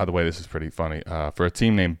playing, by the way, this is pretty funny, for a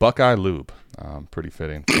team named Buckeye Lube. Pretty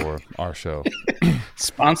fitting for our show.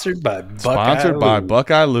 Sponsored by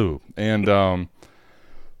Buckeye Lube. And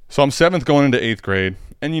so I'm 7th going into 8th grade.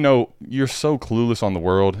 And, you're so clueless on the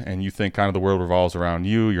world, and you think kind of the world revolves around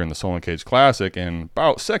you. You're in the Solon Cage Classic. And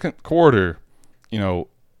about second quarter,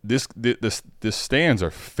 this stands are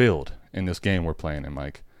filled in this game we're playing in,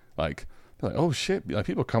 Mike. Like, oh shit! Like,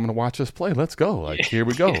 people are coming to watch us play. Let's go! Like, here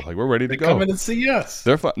we go! Like, we're ready to go. Coming to see us.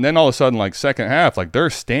 They're fun. And then all of a sudden, like second half, like they're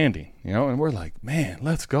standing, and we're like, man,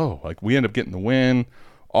 let's go! Like, we end up getting the win,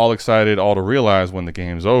 all excited, all to realize when the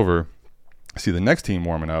game's over, see the next team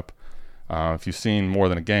warming up. If you've seen more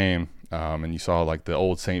than a game, and you saw like the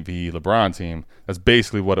old St. V LeBron team, that's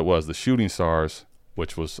basically what it was. The Shooting Stars,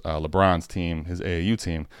 which was LeBron's team, his AAU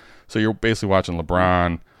team. So you're basically watching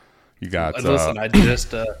LeBron. You got listen.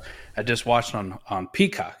 I just watched on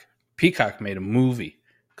Peacock. Peacock made a movie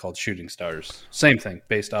called Shooting Stars. Same thing,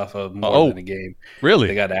 based off of more than a game. Really?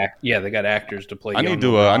 They got actors to play. I need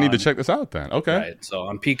to check this out then. Okay. Right. So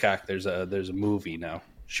on Peacock, there's a movie now.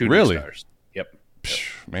 Shooting Stars. Yep.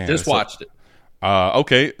 Man, just watched it.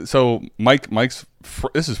 Okay. So Mike's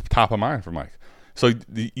this is top of mind for Mike. So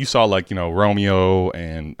you saw Romeo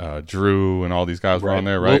and Drew and all these guys were on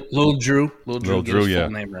there, right? Little Drew. Little Drew, yeah.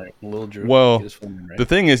 full name right. Little Drew. Well, get his full name right. The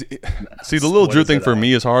thing is, see, the Little Drew thing for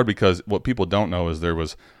me is hard because what people don't know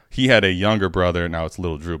is he had a younger brother. Now it's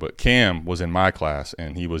Little Drew, but Cam was in my class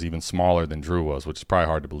and he was even smaller than Drew was, which is probably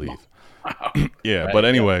hard to believe. Yeah, right, but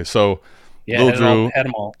anyway, so Little Drew had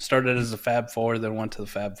them all. Started as a Fab Four, then went to the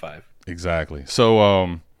Fab Five. Exactly.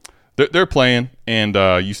 So they're playing, and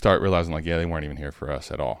you start realizing they weren't even here for us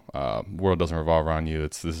at all. World doesn't revolve around you.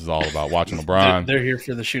 This is all about watching LeBron. They're here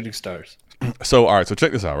for the shooting stars. So all right, so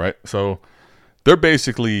check this out, right? So they're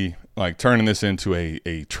basically turning this into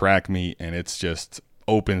a track meet, and it's just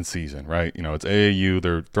open season, right? It's AAU.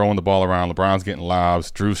 They're throwing the ball around. LeBron's getting lobs.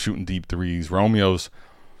 Drew's shooting deep threes. Romeo's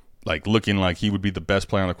looking like he would be the best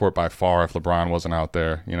player on the court by far if LeBron wasn't out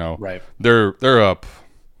there. Right? They're up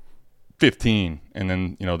 15, and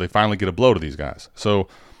then they finally get a blow to these guys. So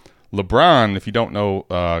LeBron, if you don't know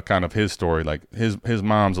kind of his story, his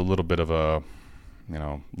mom's a little bit of a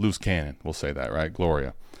loose cannon, we'll say that, right?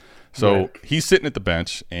 Gloria. So right. He's sitting at the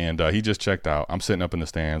bench, and he just checked out. I'm sitting up in the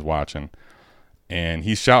stands watching, and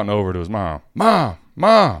he's shouting over to his mom, Mom,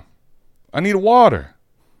 I need a water.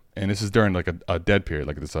 And this is during a dead period,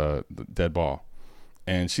 this dead ball.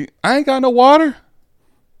 And I ain't got no water.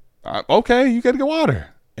 Okay, you got to get water.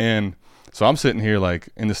 And so I'm sitting here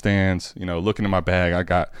in the stands, looking in my bag. I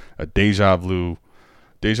got a Deja Blue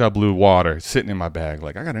water sitting in my bag.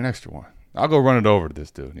 I got an extra one. I'll go run it over to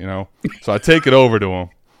this dude, So I take it over to him.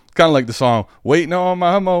 It's kind of like the song, Waiting on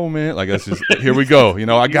My Moment. That's just, here we go.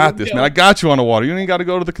 I got this, man. I got you on the water. You ain't got to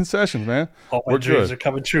go to the concessions, man. All my dreams are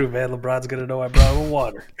coming true, man. LeBron's going to know I brought him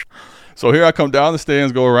water. So here I come down the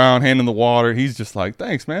stands, go around, handing the water. He's just like,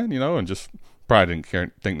 thanks, man, and just probably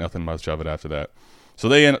didn't think nothing much of it after that. So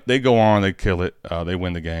they go on, they kill it, they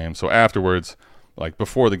win the game. So afterwards,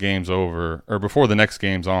 before the game's over, or before the next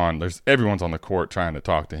game's on, everyone's on the court trying to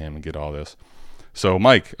talk to him and get all this. So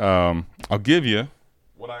Mike, I'll give you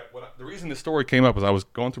the reason this story came up is I was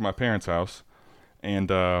going through my parents' house, and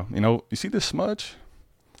you see this smudge?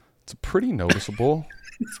 It's a pretty noticeable.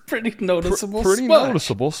 It's pretty noticeable.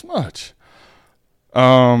 Noticeable smudge.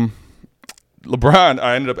 LeBron,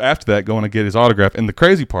 I ended up after that going to get his autograph, and the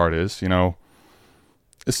crazy part is,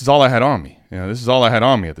 this is all I had on me. This is all I had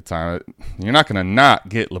on me at the time. You're not going to not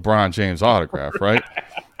get LeBron James' autograph, right?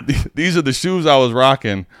 These are the shoes I was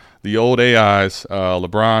rocking, the old AIs,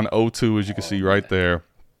 LeBron 02, as you can see right there.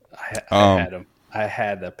 I had them. I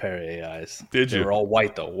had a pair of AIs. Did you? They were all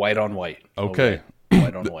white, though. White on white. Okay.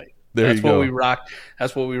 White on white. That's what we rocked.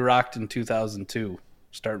 That's what we rocked in 2002,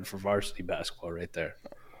 starting for varsity basketball right there.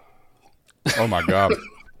 Oh, my God.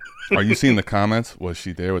 Are you seeing the comments? Was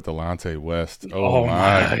she there with Delonte West? Oh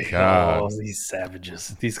my God. Oh, these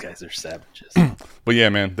savages. These guys are savages. But yeah,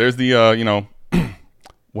 man, there's the,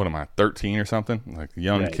 what am I, 13 or something? A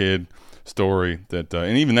young kid story that,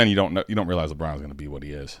 and even then you don't realize LeBron's going to be what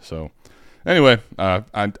he is. So anyway, I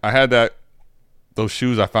had those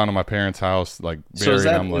shoes I found in my parents' house, buried. So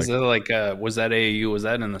was that AAU? Was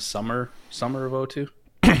that in the summer of 02?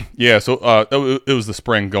 Yeah, so it was the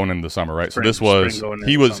spring going into the summer, right? So this was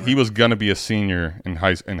he was gonna be a senior in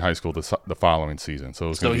high school the following season. So it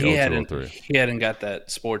was gonna be 02-03. He hadn't got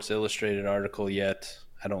that Sports Illustrated article yet.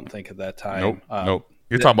 I don't think at that time. Nope.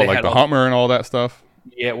 You're talking about the Hummer and all that stuff.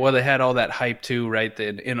 Yeah, well, they had all that hype too, right?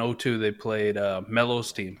 In 02 they played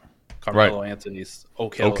Melo's team, Carmelo Anthony's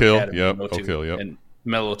Oak Hill. Oak Hill, yep. And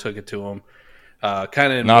Melo took it to him.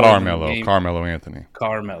 Kind of not our Melo, Carmelo Anthony.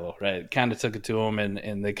 Carmelo, right? Kind of took it to him,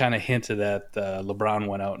 and they kind of hinted that LeBron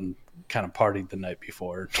went out and kind of partied the night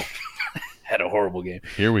before, had a horrible game.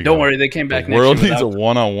 Here we go. Don't worry, they came back. The world needs a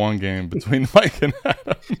one-on-one game between Mike and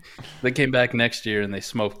Adam. They came back next year and they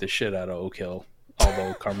smoked the shit out of Oak Hill.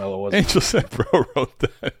 Although Carmelo wasn't. Angel said, "Bro wrote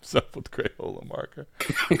that himself with Crayola marker."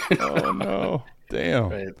 Oh no, damn!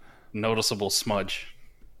 Right. Noticeable smudge.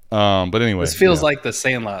 But anyway, this feels like the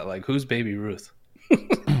Sandlot. Like, who's Baby Ruth?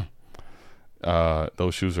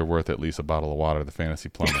 Those shoes are worth at least a bottle of water. The Fantasy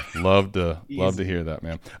Plumber. love to hear that,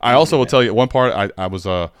 man. I also will tell you one part.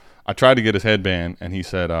 I tried to get his headband, and he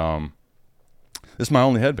said, "This is my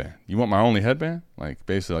only headband. You want my only headband?"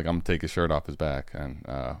 Basically, I'm gonna take his shirt off his back, and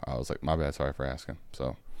I was like, "My bad, sorry for asking."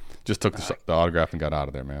 So, just took the autograph and got out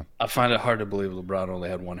of there, man. I find it hard to believe LeBron only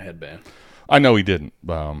had one headband. I know he didn't.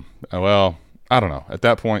 Well, I don't know. At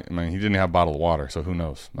that point, I mean, he didn't have a bottle of water, so who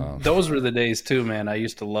knows? Those were the days too, man. I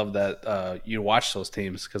used to love that. You watch those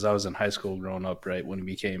teams because I was in high school growing up, right when he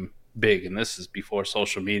became big, and this is before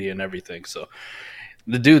social media and everything. So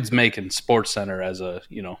the dude's making Sports Center as a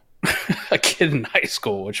a kid in high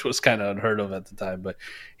school, which was kind of unheard of at the time. But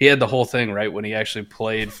he had the whole thing, right? When he actually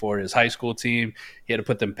played for his high school team, he had to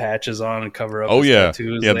put them patches on and cover up his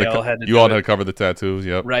tattoos. Yeah, they all had to you all had to cover the tattoos,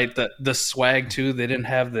 yep. Right, the swag, too. They didn't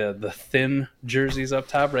have the thin jerseys up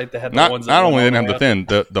top, right? They had the ones that not only didn't have the thin,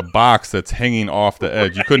 the box that's hanging off the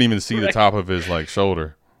edge. You couldn't even see the top of his,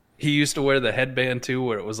 shoulder. He used to wear the headband too,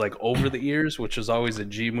 where it was over the ears, which was always a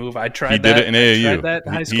G move. I tried he that. Did it in AAU. I tried that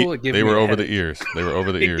in high school. They were over the ears. They were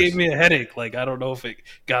over the ears. It gave me a headache. I don't know if it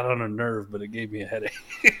got on a nerve, but it gave me a headache.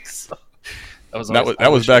 So,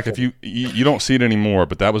 that was back. If you don't see it anymore,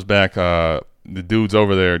 but that was back. The dude's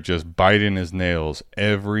over there just biting his nails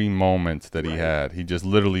every moment that he had. He just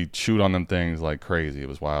literally chewed on them things like crazy. It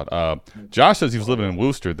was wild. Josh says he was living in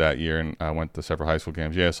Worcester that year and went to several high school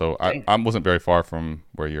games. Yeah, so I wasn't very far from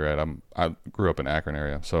where you're at. I grew up in Akron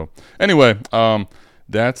area. So anyway,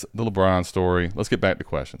 that's the LeBron story. Let's get back to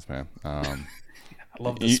questions, man. I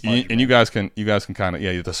love this. And you guys can kind of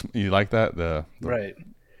you like that right.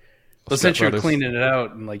 Well, since you're cleaning it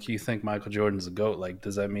out and you think Michael Jordan's the GOAT,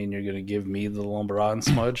 does that mean you're going to give me the LeBron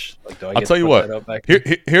smudge? I'll tell you what.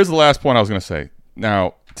 Here's the last point I was going to say.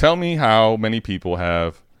 Now, tell me how many people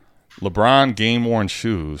have LeBron game-worn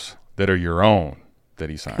shoes that are your own that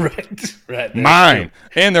he signed. Right. Mine.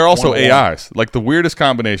 And they're also AIs. The weirdest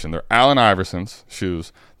combination. They're Allen Iverson's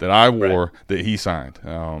shoes that I wore that he signed. I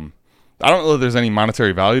don't know if there's any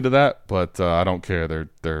monetary value to that, but I don't care.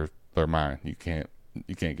 They're mine. You can't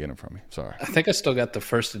get them from me. Sorry. I think I still got the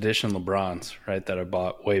first edition LeBrons, right, that I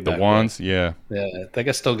bought way back. The ones, yeah. Yeah, I think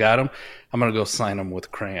I still got them. I'm going to go sign them with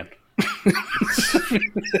crayon.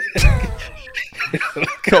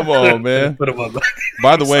 Come on, man. Put them on.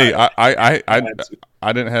 By the way,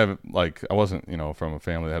 I didn't have I wasn't from a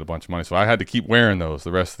family that had a bunch of money, so I had to keep wearing those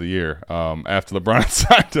the rest of the year. After LeBron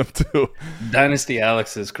signed them too. Dynasty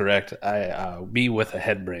Alex is correct. Me with a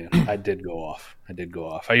headband. I did go off.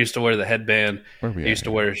 I used to wear the headband. I used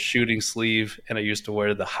to wear a shooting sleeve, and I used to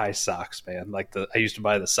wear the high socks, man. I used to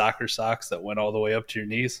buy the soccer socks that went all the way up to your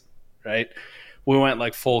knees. Right? We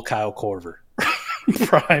went full Kyle Korver,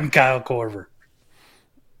 prime Kyle Korver.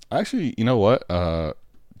 Actually, you know what?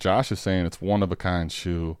 Josh is saying it's one of a kind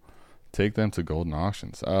shoe. Take them to Golden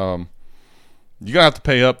Auctions. You're gonna have to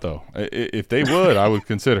pay up though. If they would, I would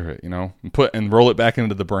consider it. And roll it back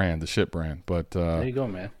into the brand, the ship brand. But there you go,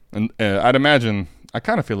 man. And I'd imagine. I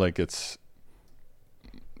kind of feel like it's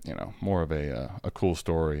more of a cool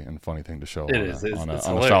story and funny thing to show on a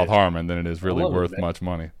South Harmon than it is really worth much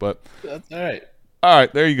money. But that's all right. All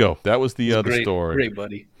right, there you go. That was the other story. Great,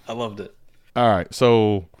 buddy. I loved it. All right,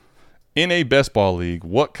 so in a best ball league,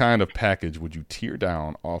 what kind of package would you tear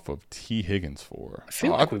down off of T. Higgins for? I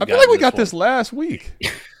feel like we got this last week.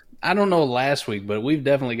 I don't know last week, but we've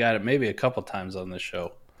definitely got it maybe a couple times on this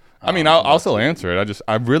show. I mean, I'll still answer it.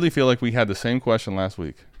 I really feel like we had the same question last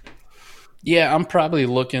week. Yeah, I'm probably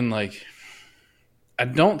looking I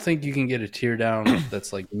don't think you can get a tear down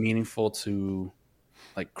that's meaningful to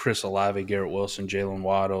Chris Olave, Garrett Wilson, Jalen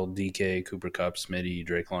Waddle, DK, Cooper Kupp, Smitty,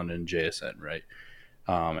 Drake London, JSN, right?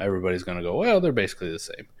 Everybody's going to go, well, they're basically the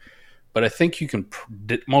same. But I think you can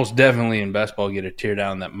most definitely in best ball get a tear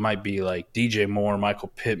down that might be DJ Moore,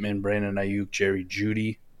 Michael Pittman, Brandon Ayuk, Jerry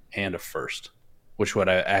Jeudy, and a first, which would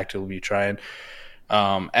I actively be trying.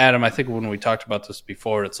 Adam, I think when we talked about this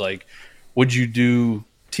before, it's would you do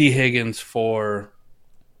T. Higgins for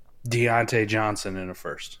Deontay Johnson in a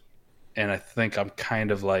first? And I think I'm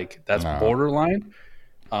kind of that's borderline.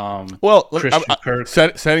 Well, Kirk,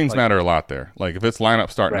 settings matter a lot there. If it's lineup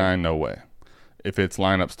start 9, no way. If it's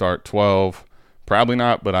lineup start 12, probably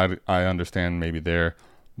not. But I understand maybe there.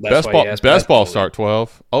 Best ball start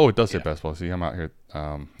 12. Oh, it does say best ball. See, I'm out here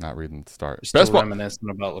not reading the start. Still best ball reminiscing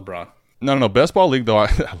about LeBron. No. Best ball league though. I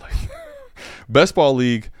like best ball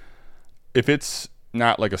league. If it's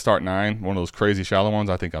not a start 9, one of those crazy shallow ones,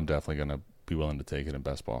 I think I'm definitely gonna be willing to take it in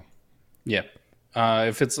best ball. Yeah.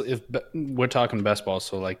 If we're talking best ball,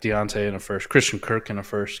 so Deontay in a first, Christian Kirk in a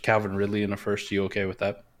first, Calvin Ridley in a first, you okay with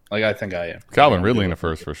that? I think I am. Calvin Ridley in a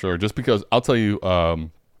first for sure. Just because I'll tell you, I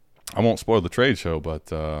won't spoil the trade show,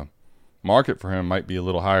 but market for him might be a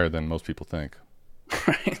little higher than most people think.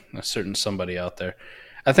 Right. A certain somebody out there.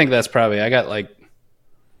 I think that's probably, I got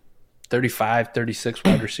 35, 36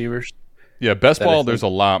 wide receivers. Yeah, best ball, there's a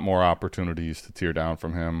lot more opportunities to tear down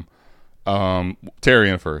from him. Terry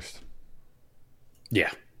in a first. Yeah,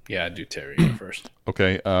 I do Terry in the first.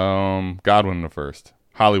 Okay, Godwin in the first,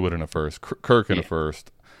 Hollywood in the first, Kirk in the first,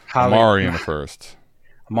 Amari in the first.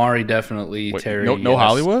 Amari definitely. Wait, Terry. No yes.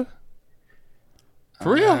 Hollywood.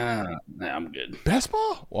 For real? Nah, I'm good. Best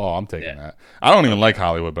ball? Well, I'm taking that. I don't even like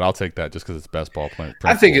Hollywood, but I'll take that just because it's best ball.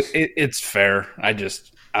 I think it's fair.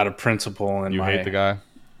 out of principle and you hate the guy.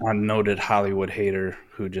 Unnoted Hollywood hater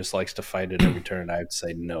who just likes to fight at every turn, I'd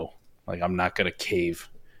say no. Like, I'm not going to cave.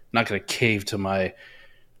 I'm not going to cave to my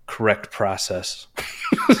correct process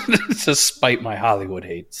to spite my Hollywood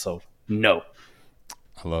hate. So, no.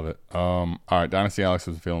 I love it. All right, Dynasty Alex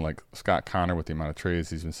was feeling like Scott Connor with the amount of trades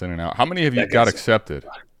he's been sending out. How many have you got accepted?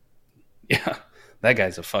 Yeah, that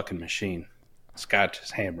guy's a fucking machine. Scott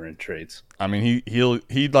just hammering trades. I mean,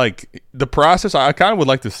 he like the process. I kind of would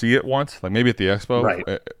like to see it once, like maybe at the expo.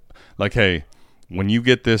 Right. Like, hey, when you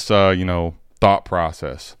get this, thought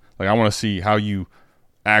process, like I want to see how you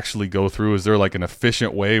actually go through. Is there like an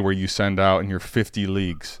efficient way where you send out in your 50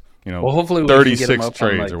 leagues, well, hopefully 36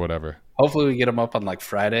 trades or whatever. Hopefully we get them up on like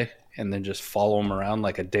Friday and then just follow him around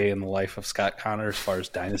like a day in the life of Scott Connor as far as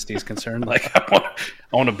Dynasty is concerned. Like I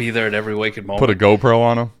want to be there at every waking moment. Put a GoPro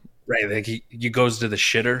on him. Right, like he goes to the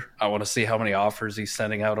shitter. I want to see how many offers he's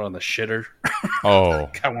sending out on the shitter. Oh,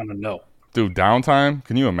 I want to know, dude. Downtime?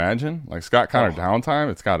 Can you imagine? Like Scott Connor downtime?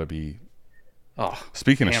 It's got to be. Oh,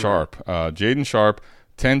 speaking of Sharp, Jaden Sharp,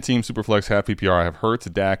 10-team Superflex half PPR. I have Hurts,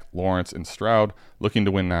 Dak, Lawrence, and Stroud looking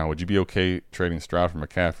to win now. Would you be okay trading Stroud for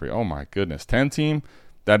McCaffrey? Oh my goodness, 10-team.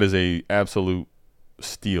 That is a absolute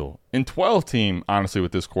steal. In 12-team, honestly,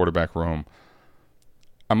 with this quarterback room.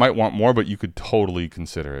 I might want more, but you could totally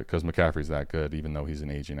consider it because McCaffrey's that good, even though he's an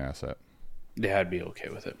aging asset. Yeah, I'd be okay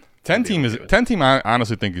with it. 10-team. I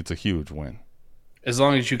honestly think it's a huge win, as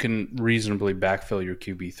long as you can reasonably backfill your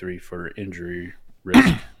QB3 for injury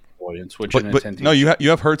risk avoidance. Which in a 10-team, no, you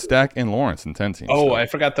have Hurts, Dak, and Lawrence in 10 teams. Oh, so. I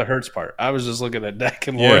forgot the Hurts part. I was just looking at Dak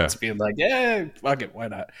and Lawrence, being like, "Yeah, fuck it, why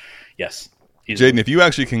not?" Yes. Jaden, if you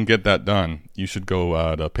actually can get that done, you should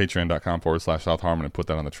go to patreon.com/South Harmon and put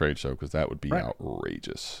that on the trade show because that would be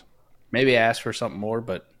outrageous. Maybe ask for something more,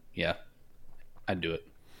 but yeah, I'd do it.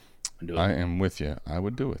 I am with you. I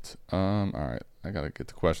would do it. All right, I got to get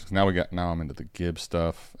to questions. Now I'm into the Gibbs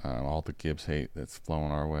stuff, all the Gibbs hate that's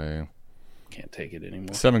flowing our way. Can't take it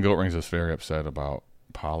anymore. 7 Goat Rings is very upset about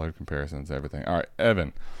Pollard comparisons, everything. All right,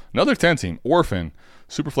 Evan, another 10-team Orphan.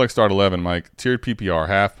 Superflex start 11, Mike. Tiered PPR,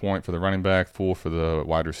 half point for the running back, full for the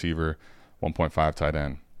wide receiver, 1.5 tight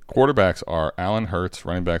end. Quarterbacks are Allen Hurts.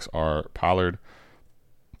 Running backs are Pollard,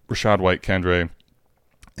 Rashad White, Kendre,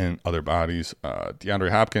 and other bodies. DeAndre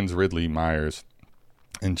Hopkins, Ridley, Myers,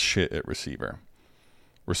 and shit at receiver.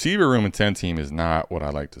 Receiver room in 10-team is not what I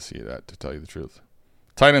like to see that, to tell you the truth.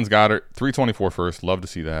 Tight ends Goddard, 324 first. Love to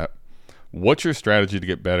see that. What's your strategy to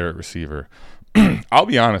get better at receiver? I'll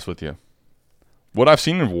be honest with you. What I've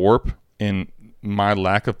seen in Warp in my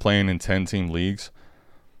lack of playing in 10-team leagues,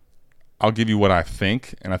 I'll give you what I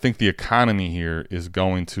think. And I think the economy here is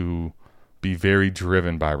going to be very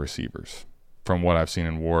driven by receivers from what I've seen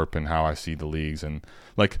in Warp and how I see the leagues. And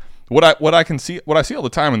like what I see all the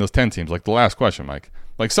time in those 10 teams, like the last question, Mike,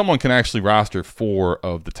 like someone can actually roster 4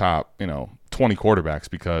 of the top, 20 quarterbacks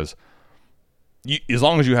because as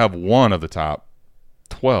long as you have one of the top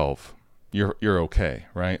 12, you're okay,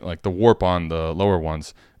 right? Like the Warp on the lower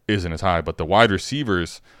ones isn't as high, but the wide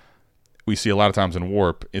receivers we see a lot of times in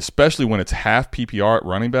Warp, especially when it's half PPR at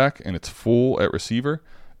running back and it's full at receiver,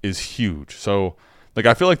 is huge. So like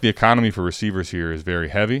I feel like the economy for receivers here is very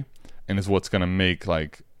heavy and is what's going to make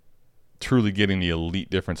like truly getting the elite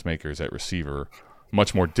difference makers at receiver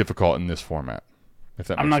much more difficult in this format.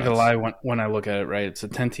 I'm not going to lie, when I look at it, right, it's a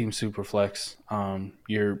 10-team super flex.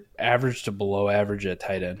 You're average to below average at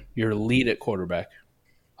tight end. You're elite at quarterback.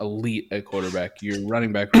 Your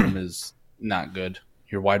running back room is not good.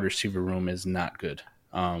 Your wide receiver room is not good.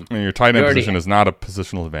 Your tight end position is not a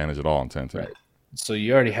positional advantage at all in 10-team. Right. So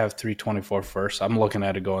you already have 324 first. I'm looking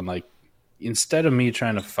at it going like, instead of me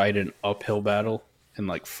trying to fight an uphill battle and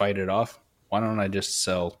like fight it off, why don't I just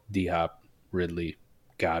sell D-Hop, Ridley,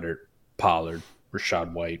 Goddard, Pollard,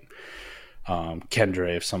 Rashad White,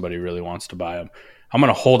 Kendre, if somebody really wants to buy them. I'm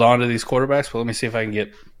going to hold on to these quarterbacks, but let me see if I can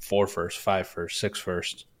get 4 first, 5 first, 6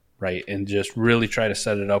 first, right? And just really try to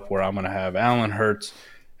set it up where I'm going to have Allen Hurts,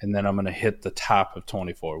 and then I'm going to hit the top of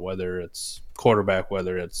 24, whether it's quarterback,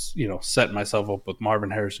 whether it's, setting myself up with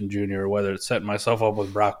Marvin Harrison Jr., or whether it's setting myself up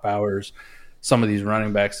with Brock Bowers, some of these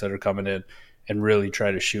running backs that are coming in, and really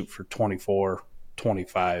try to shoot for 24,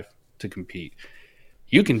 25 to compete.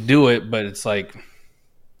 You can do it, but it's like,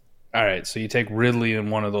 all right, so you take Ridley in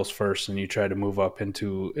one of those first and you try to move up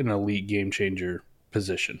into an elite game changer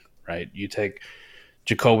position, right? You take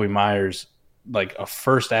Jacoby Myers, like a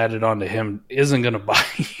first added onto him isn't going to buy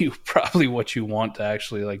you probably what you want to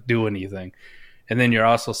actually like do anything. And then you're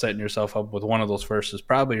also setting yourself up with one of those firsts is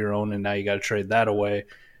probably your own, and now you got to trade that away,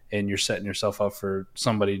 and you're setting yourself up for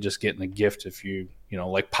somebody just getting a gift if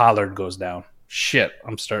like Pollard goes down. shit,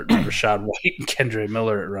 I'm starting Rashad White and Kendre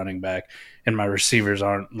Miller at running back, and my receivers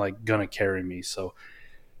aren't like gonna carry me. So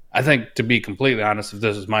I think, to be completely honest, if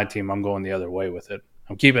this is my team, I'm going the other way with it.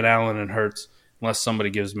 I'm keeping Allen and Hurts unless somebody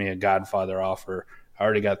gives me a Godfather offer. I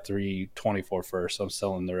already got 324 first. I'm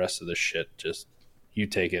selling the rest of this shit. Just you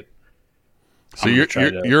take it. So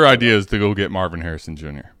your idea is to go get Marvin Harrison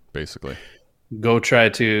Jr., basically. Go try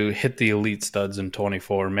to hit the elite studs in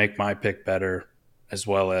 24, make my pick better, as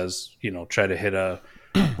well as, try to hit a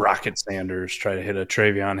Rocket Sanders, try to hit a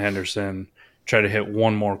Travion Henderson, try to hit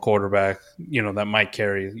one more quarterback, that might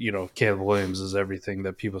carry, Caleb Williams is everything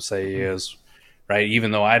that people say he is, right?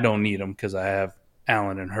 Even though I don't need him because I have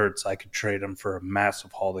Allen and Hurts, I could trade him for a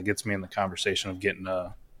massive haul that gets me in the conversation of getting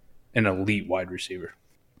an elite wide receiver.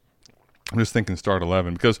 I'm just thinking start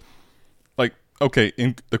 11 because, okay,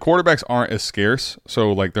 the quarterbacks aren't as scarce,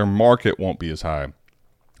 so, their market won't be as high.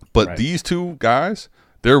 But right. These two guys,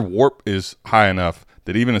 their warp is high enough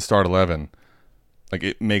that even in start 11,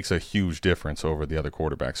 it makes a huge difference over the other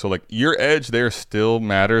quarterbacks. So, your edge there still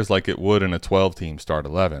matters like it would in a 12-team start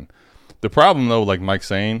 11. The problem, though, like Mike's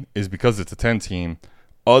saying, is because it's a 10-team,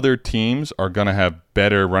 other teams are going to have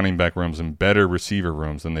better running back rooms and better receiver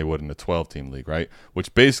rooms than they would in a 12-team league, right?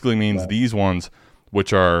 Which basically means these ones,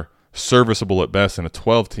 which are serviceable at best in a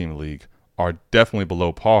 12-team league, are definitely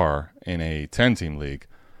below par in a 10-team league.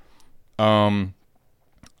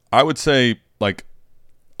 I would say,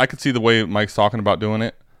 I could see the way Mike's talking about doing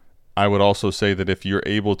it. I would also say that if you're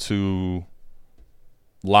able to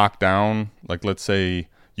lock down, let's say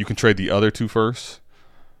you can trade the other two first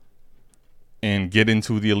and get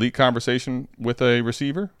into the elite conversation with a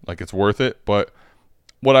receiver, it's worth it. But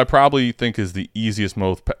what I probably think is the easiest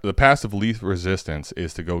the passive least resistance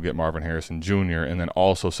is to go get Marvin Harrison Jr. and then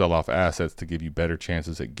also sell off assets to give you better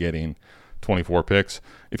chances at getting 24 picks.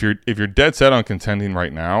 If you're dead set on contending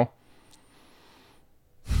right now,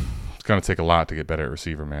 it's going to take a lot to get better at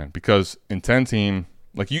receiver, man. Because in 10-team,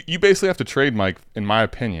 you basically have to trade, Mike, in my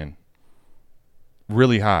opinion,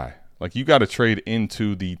 really high. You got to trade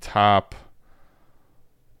into the top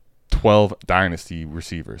 12 dynasty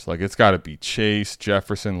receivers. It's got to be Chase,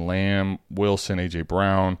 Jefferson, Lamb, Wilson, A.J.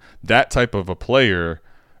 Brown, that type of a player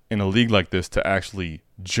in a league like this to actually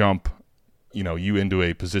jump you into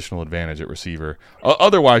a positional advantage at receiver.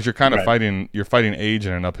 Otherwise, you're kind of fighting age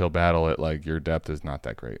in an uphill battle at your depth is not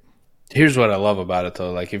that great. Here's what I love about it,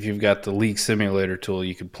 though. If you've got the league simulator tool,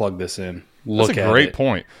 you can plug this in. That's a great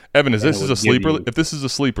point. Evan, if this is a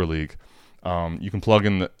sleeper league, you can plug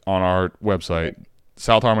in on our website,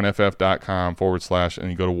 southharmonff.com/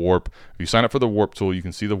 and you go to Warp. If you sign up for the Warp tool, you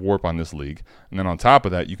can see the Warp on this league. And then on top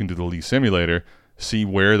of that, you can do the league simulator, see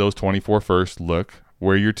where those 24 first look,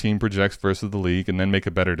 where your team projects versus the league, and then make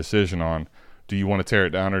a better decision on, do you want to tear it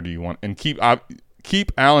down or do you want – and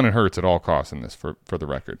keep Allen and Hurts at all costs in this for the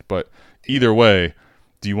record. But either way,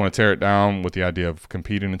 do you want to tear it down with the idea of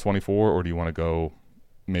competing in 24, or do you want to go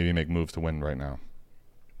maybe make moves to win right now?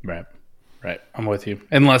 Right. I'm with you.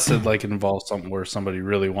 Unless it involves something where somebody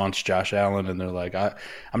really wants Josh Allen and they're like,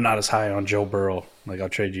 I'm not as high on Joe Burrow. I'll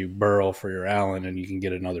trade you Burrow for your Allen and you can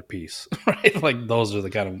get another piece. Right? Those are the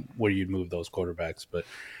kind of where you'd move those quarterbacks. But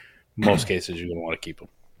most cases you're going to want to keep them.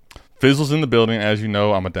 Fizzle's in the building. As you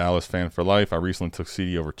know, I'm a Dallas fan for life. I recently took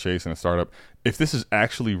CD over Chase in a startup. If this is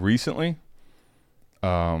actually recently,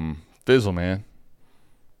 Fizzle, man,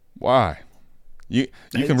 why? You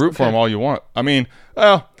can root for him all you want. I mean,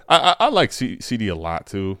 I like CD a lot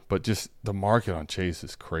too, but just the market on Chase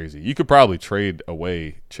is crazy. You could probably trade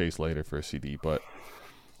away Chase later for a CD, but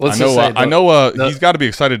he's got to be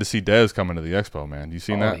excited to see Dez coming to the Expo, man. You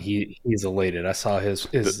seen that? He's elated. I saw his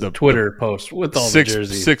Twitter post with all the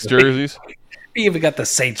jerseys. 6 jerseys. He even got the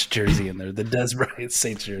Saints jersey in there, the Dez Bryant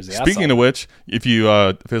Saints jersey. Speaking of which, if you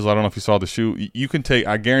Fizzle, I don't know if you saw the shoe. You can take.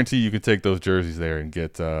 I guarantee you can take those jerseys there and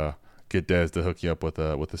get Dez to hook you up with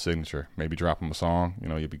a signature. Maybe drop him a song.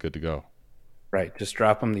 You'll be good to go. Right. Just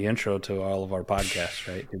drop him the intro to all of our podcasts,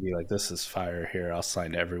 right? He'd be like, this is fire here. I'll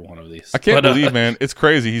sign every one of these. I can't believe, man. It's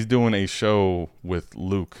crazy. He's doing a show with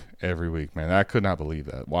Luke every week, man. I could not believe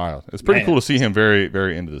that. Wild. It's pretty cool to see him very,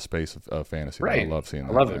 very into the space of fantasy. Right. I love seeing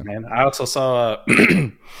that. I love it, man. I also saw,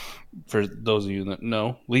 for those of you that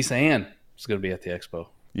know, Lisa Ann is going to be at the Expo.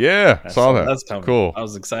 Yeah, saw that. That's coming. Cool. I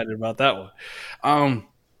was excited about that one.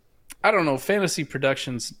 I don't know. Fantasy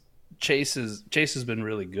Productions, Chase has been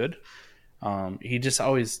really good. He just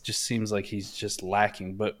always just seems like he's just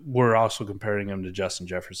lacking, but we're also comparing him to Justin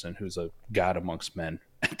Jefferson, who's a god amongst men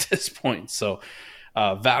at this point. So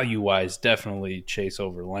value-wise, definitely Chase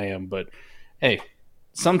over Lamb. But, hey,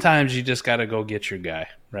 sometimes you just got to go get your guy.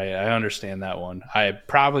 right? I understand that one. I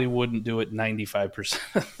probably wouldn't do it 95%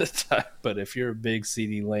 of the time, but if you're a big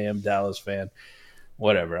CeeDee Lamb Dallas fan,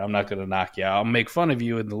 whatever. I'm not going to knock you out. I'll make fun of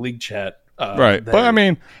you in the league chat. Right. But I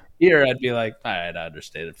mean, here I'd be like, all right, I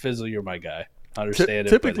understand it. Fizzle, you're my guy. I understand it.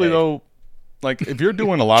 Typically, though, like if you're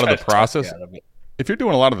doing a lot of the process, if you're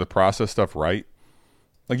doing a lot of the process stuff right,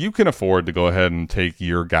 like you can afford to go ahead and take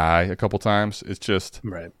your guy a couple times. It's just,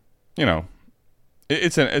 right. You know,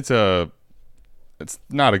 it's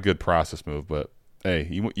not a good process move, but hey,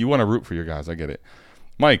 you want to root for your guys. I get it.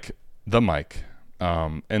 Mike,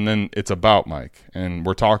 and then it's about Mike, and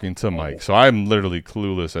we're talking to Mike. So I'm literally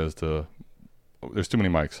clueless as to there's too many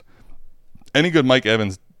Mikes. Any good Mike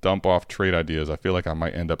Evans dump off trade ideas? I feel like I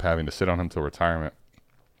might end up having to sit on him till retirement.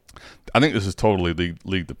 I think this is totally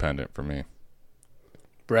league dependent for me.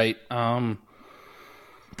 Right.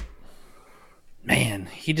 Man,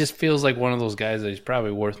 he just feels like one of those guys that he's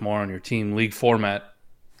probably worth more on your team, league format,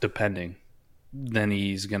 depending, than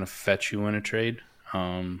he's going to fetch you in a trade.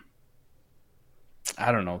 I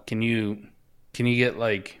don't know. Can you get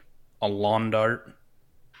like a lawn dart?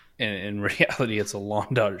 In reality, it's a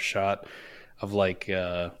lawn dart shot of like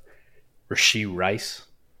Rashee Rice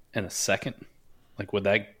in a second. Like, would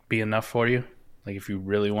that be enough for you? Like, if you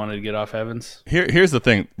really wanted to get off Evans? Here's the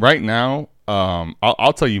thing. Right now,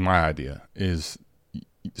 I'll tell you my idea is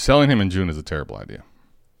selling him in June is a terrible idea.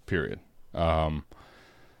 Period.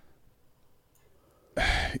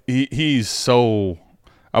 He's so.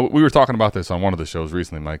 We were talking about this on one of the shows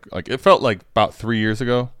recently, Mike. Like it felt like about 3 years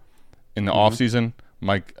ago in the offseason,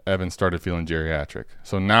 Mike Evans started feeling geriatric.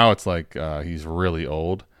 So now it's like he's really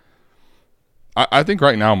old. I think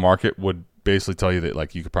right now market would basically tell you that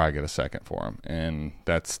like you could probably get a second for him, and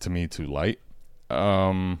that's to me too light.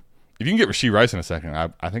 If you can get Rashee Rice in a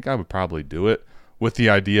second, I think I would probably do it with the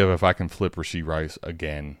idea of if I can flip Rashee Rice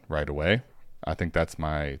again right away. I think that's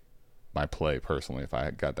my play personally if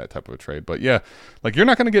I got that type of a trade. But yeah, like you're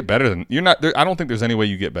not going to get better than I don't think there's any way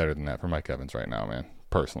you get better than that for Mike Evans right now, man.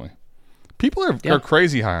 Personally, people are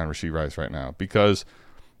crazy high on Rashee Rice right now because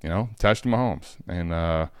attached to Mahomes.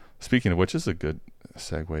 And speaking of which, this is a good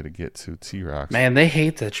segue to get to T-Rock. Man, they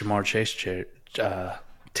hate that Jahmyr Chase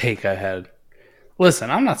take I had.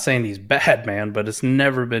 Listen, I'm not saying he's bad, man, but it's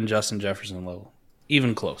never been Justin Jefferson level,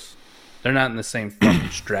 even close. They're not in the same fucking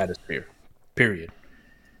stratosphere. Period.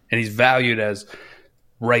 And he's valued as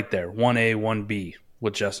right there, 1A, 1B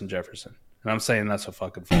with Justin Jefferson. And I'm saying that's a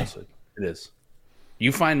fucking falsehood. It is.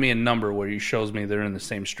 You find me a number where he shows me they're in the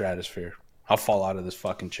same stratosphere, I'll fall out of this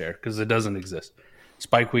fucking chair because it doesn't exist.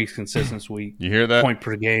 Spike weeks, consistent week. You hear that? Point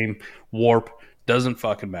per game, warp, doesn't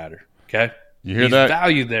fucking matter. Okay? You hear that? He's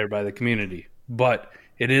valued there by the community. But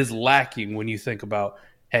it is lacking when you think about,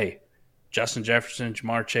 hey, Justin Jefferson,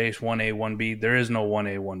 Jahmyr Chase, 1A, 1B. There is no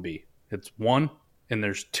 1A, 1B. It's 1. And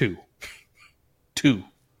there's 2. 2.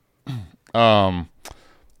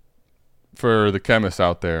 For the chemists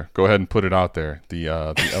out there, go ahead and put it out there. The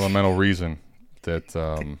elemental reason that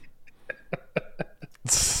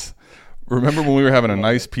remember when we were having a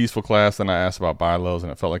nice peaceful class and I asked about buy lows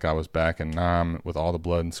and it felt like I was back in Nam with all the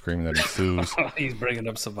blood and screaming that ensues. He's bringing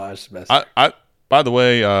up Savage Semester. By the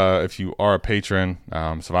way, if you are a patron,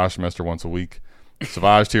 Savage Semester once a week.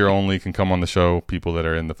 Savage tier only can come on the show. People that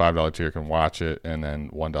are in the $5 tier can watch it, and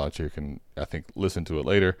then $1 tier can, I think, listen to it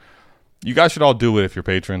later. You guys should all do it if you're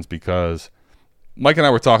patrons because Mike and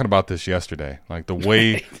I were talking about this yesterday. Like the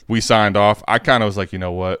way we signed off, I kind of was like, you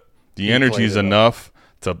know what? The energy is enough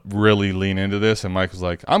to really lean into this. And Mike was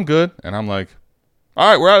like, I'm good. And I'm like,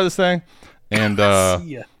 all right, we're out of this thing. And I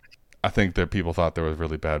think that people thought there was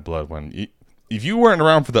really bad blood when if you weren't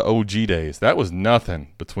around for the OG days, that was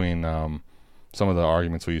nothing between some of the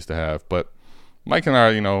arguments we used to have. But Mike and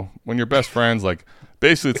I, when you're best friends, like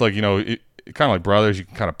basically it's like, kind of like brothers, you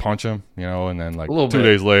can kind of punch them, and then like 2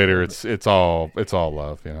 days later, it's all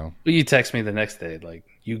love, You text me the next day, like,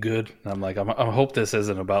 you good? And I'm like, I hope this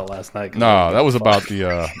isn't about last night. No, that was about we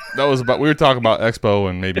were talking about Expo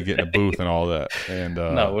and maybe getting a booth and all that. And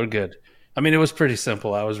no, we're good. I mean, it was pretty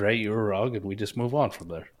simple. I was right, you were wrong, and we just move on from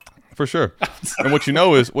there. For sure. And what you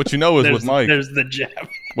know is with Mike. There's the jab.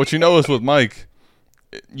 What you know is with Mike,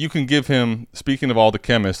 you can give him, speaking of all the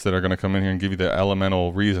chemists that are going to come in here and give you the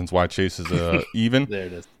elemental reasons why Chase is even. There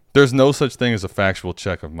it is. There's no such thing as a factual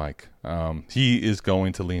check of Mike. He is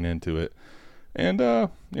going to lean into it. And,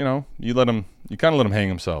 you kind of let him hang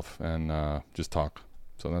himself and just talk.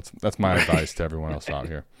 So that's my advice to everyone else out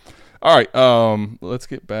here. All right. Let's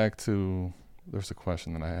get back to, there's a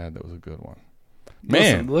question that I had that was a good one.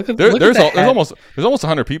 Man, listen, there's almost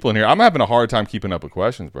 100 people in here. I'm having a hard time keeping up with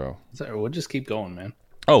questions, bro. Sorry, we'll just keep going, man.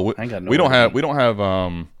 Oh, we don't have.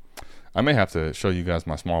 I may have to show you guys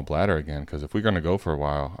my small bladder again, because if we're going to go for a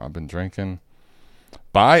while, I've been drinking.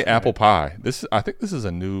 Buy apple pie. I think this is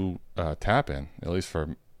a new tap-in, at least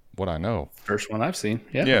for what I know. First one I've seen.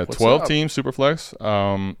 Yeah. Yeah, 12 team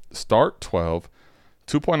Superflex. Start 12,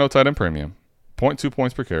 2.0 tight end premium, 0.2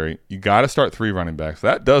 points per carry. You got to start 3 running backs.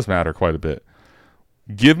 That does matter quite a bit.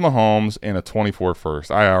 Give Mahomes and a 24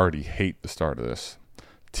 first. I already hate the start of this.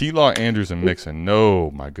 T-Law, Andrews, and Mixon.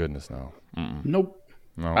 No, my goodness, no. Mm-mm. Nope.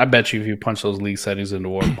 No. I bet you if you punch those league settings into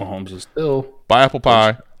Warp, Mahomes is still. Buy apple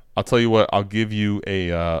pie. I'll tell you what. I'll give you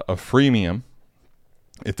a freemium.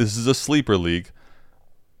 If this is a sleeper league,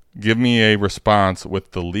 give me a response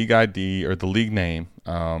with the league ID or the league name,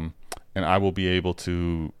 and I will be able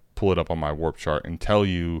to pull it up on my Warp chart and tell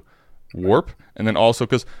you Warp. And then also,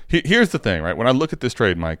 because here's the thing, right? When I look at this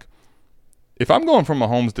trade, Mike, if I'm going from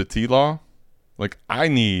Mahomes to T-Law, like I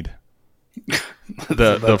need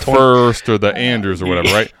the first or the Andrews or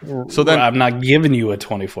whatever, right? So then I'm not giving you a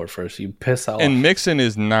 24 first. You piss off. And Mixon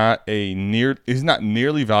is not he's not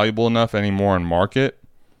nearly valuable enough anymore in market,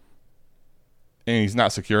 and he's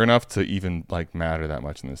not secure enough to even like matter that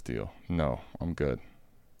much in this deal. No, I'm good.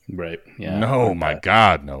 Right? Yeah. No, my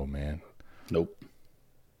God, no, man. Nope.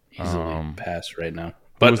 Easily pass right now.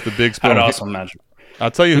 But who's the big spoon? I'd also imagine. I'll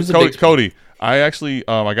tell you, Cody. I actually,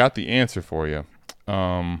 I got the answer for you.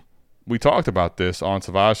 We talked about this on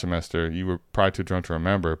Savage Semester. You were probably too drunk to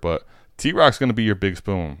remember, but T-Rock's going to be your big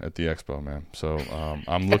spoon at the Expo, man. So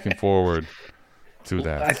I'm looking forward to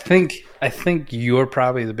that. I think you're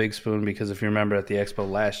probably the big spoon because if you remember at the Expo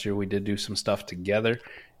last year, we did do some stuff together,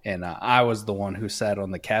 and I was the one who sat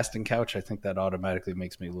on the casting couch. I think that automatically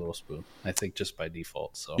makes me a little spoon. I think just by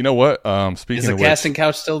default. So you know what? Speaking is the of casting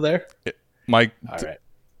couch still there? Mike, all right.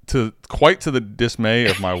 To the dismay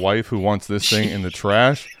of my wife, who wants this thing in the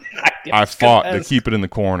trash, I fought to keep it in the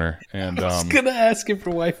corner. And I was gonna ask if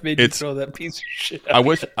your wife made you throw that piece of shit. I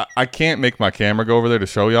wish I can't make my camera go over there to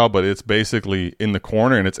show y'all, but it's basically in the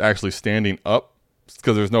corner and it's actually standing up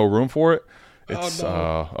because there's no room for it. It's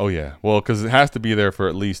oh yeah, well, because it has to be there for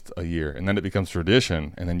at least a year, and then it becomes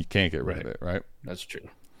tradition, and then you can't get rid of it, right? That's true.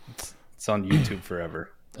 It's on YouTube forever.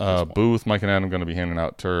 Booth, Mike and Adam going to be handing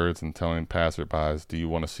out turds and telling passerbys, do you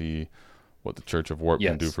want to see what the Church of Warp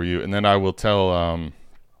can do for you? And then I will tell,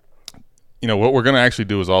 what we're going to actually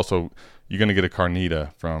do is also, you're going to get a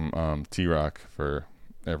Carnita from T-Rock for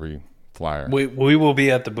every flyer. We will be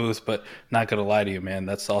at the booth, but not going to lie to you, man.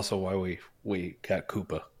 That's also why we got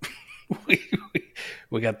Koopa.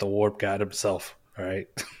 we got the Warp God himself, all right?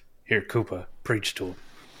 Here, Koopa, preach to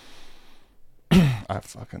him. I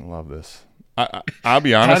fucking love this. I'll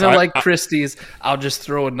be honest. Kind of like Christie's, I'll just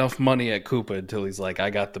throw enough money at Koopa until he's like,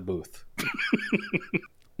 I got the booth.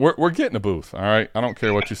 We're getting a booth, all right? I don't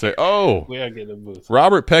care what you say. Oh, we are getting a booth.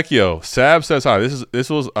 Robert Pecchio, Sab says hi. This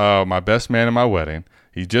was my best man at my wedding.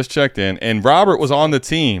 He just checked in, and Robert was on the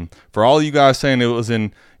team. For all you guys saying it was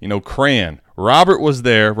in Crayon, Robert was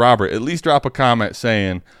there. Robert, at least drop a comment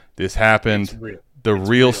saying this happened. It's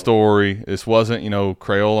real story. This wasn't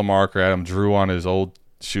Crayola marker Adam drew on his old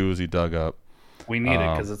shoes he dug up. We need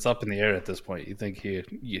it because it's up in the air at this point. You think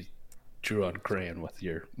you drew on crayon with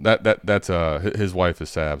your that's his wife is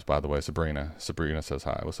Sabs, by the way. Sabrina says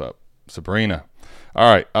hi. What's up, Sabrina?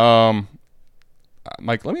 All right,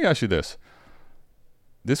 Mike, let me ask you this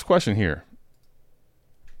question here.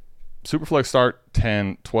 Superflex start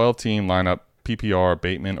 10, 12 team lineup, PPR,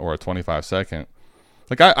 Bateman, or a 25 second.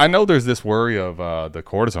 Like I know there's this worry of the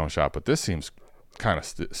cortisone shot, but this seems kind of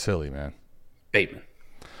silly, man. Bateman.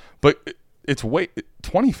 But it's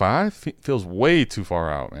 25 feels way too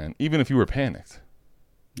far out, man. Even if you were panicked.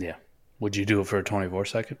 Yeah. Would you do it for a 24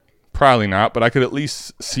 second? Probably not, but I could at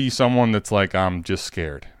least see someone that's like, I'm just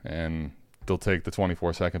scared, and they'll take the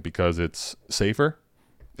 24 second because it's safer.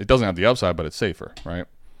 It doesn't have the upside, but it's safer, right?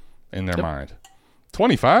 In their mind.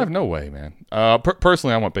 25? No way, man.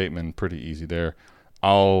 Personally, I want Bateman pretty easy there.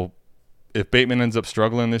 If Bateman ends up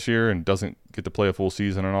struggling this year and doesn't get to play a full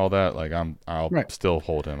season and all that, like I'll still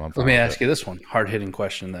hold him. Let me ask you this one hard-hitting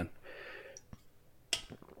question then.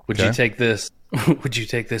 Would you take this? Would you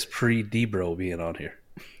take this pre-Debro being on here?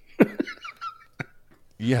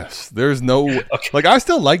 Yes. There's no like I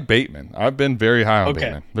still like Bateman. I've been very high on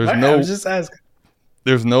Bateman. I was just asking.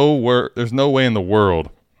 There's no way in the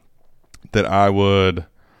world that I would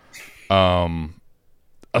a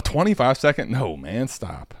 25 second. No, man,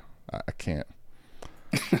 stop. I can't.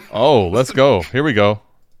 Oh, let's go. Here we go.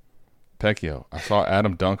 Pecchio. I saw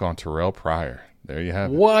Adam dunk on Terrell Pryor. There you have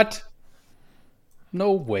it. What?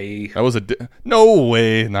 No way. That was no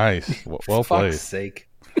way. Nice. Well played. Fuck's sake.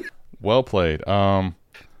 Well played. I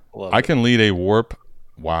can lead a warp.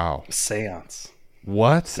 Wow. Seance.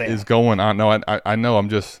 What is going on? No, I know.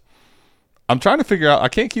 I'm trying to figure out. I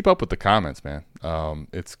can't keep up with the comments, man.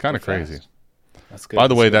 It's kind of crazy. That's good. By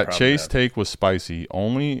the way, that Chase take was spicy.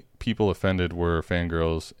 Only people offended were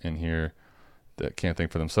fangirls in here that can't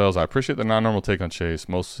think for themselves. I appreciate the non-normal take on Chase.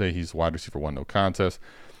 Most say he's wide receiver 1, no contest.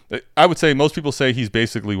 I would say most people say he's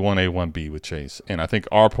basically 1A, 1B with Chase. And I think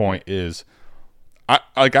our point is,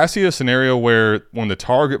 I see a scenario where when the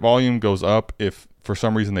target volume goes up, if for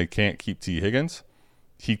some reason they can't keep T. Higgins,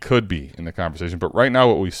 he could be in the conversation. But right now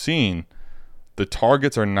what we've seen, the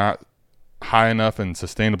targets are not high enough and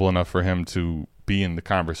sustainable enough for him to be in the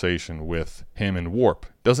conversation with him and Warp.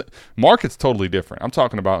 Market's totally different. I'm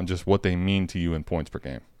talking about just what they mean to you in points per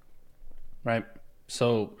game. Right.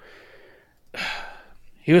 So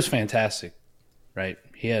he was fantastic, right?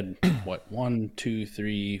 He had 1, 2,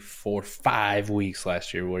 3, 4, 5 weeks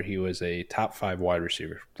last year where he was a top 5 wide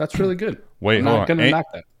receiver. That's really good. Wait, I'm hold not on. gonna knock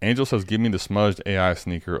that. Angel says, "Give me the smudged AI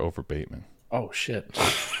sneaker over Bateman." Oh shit.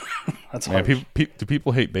 That's Man, hard. do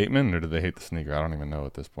people hate Bateman or do they hate the sneaker? I don't even know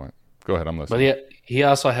at this point. Go ahead, I'm listening. But he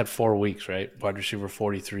also had 4 weeks, right? Wide receiver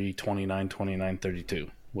 43, 29, 29,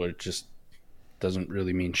 32, where it just doesn't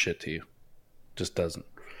really mean shit to you. Just doesn't.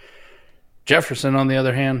 Jefferson, on the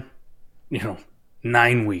other hand,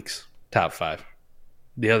 9 weeks, top 5.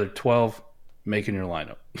 The other 12, making your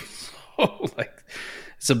lineup. So,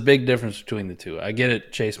 it's a big difference between the two. I get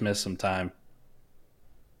it. Chase missed some time,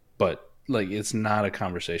 but it's not a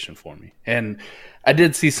conversation for me. And I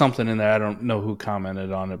did see something in there. I don't know who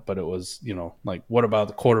commented on it, but it was, what about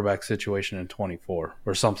the quarterback situation in 24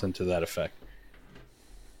 or something to that effect?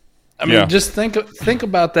 I mean, just think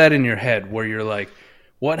about that in your head where you're like,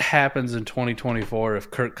 what happens in 2024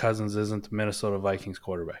 if Kirk Cousins isn't the Minnesota Vikings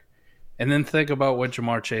quarterback? And then think about what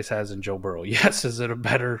Ja'Marr Chase has in Joe Burrow. Yes, is it a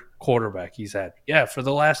better quarterback he's had? Yeah, for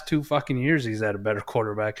the last 2 fucking years he's had a better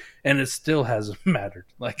quarterback, and it still hasn't mattered.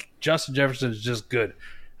 Justin Jefferson is just good.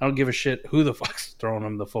 I don't give a shit who the fuck's throwing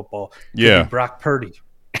him the football. Yeah. Brock Purdy.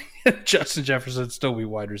 Justin Jefferson would still be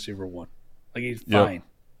wide receiver 1. He's fine. Yep.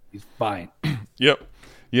 He's fine. Yep.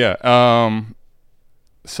 Yeah.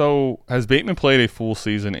 So has Bateman played a full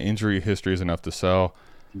season? Injury history is enough to sell.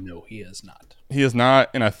 No, he has not. He is not,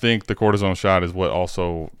 and I think the cortisone shot is what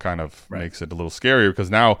also kind of makes it a little scarier because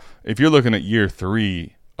now if you're looking at year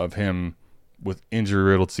 3 of him with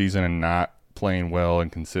injury-riddled season and not playing well and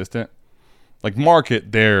consistent,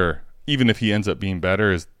 market there, even if he ends up being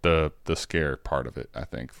better, is the scare part of it, I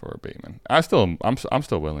think, for Bateman. I'm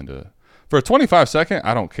still willing to – for a 25-second,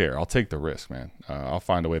 I don't care. I'll take the risk, man. I'll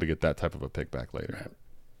find a way to get that type of a pick back later. Right.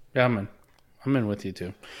 Yeah, I'm in with you,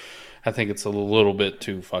 too. I think it's a little bit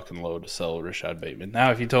too fucking low to sell Rashad Bateman. Now,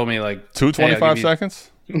 if you told me 25 seconds,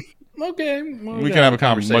 okay, we can have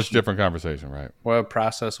a much different conversation, right? We'll have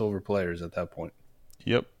process over players at that point.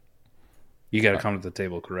 Yep. You got to come to the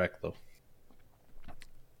table correct, though.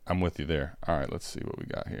 I'm with you there. All right, let's see what we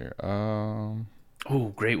got here. Oh,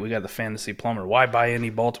 great! We got the fantasy plumber. Why buy any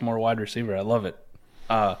Baltimore wide receiver? I love it.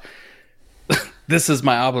 This is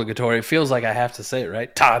my obligatory. It feels like I have to say it,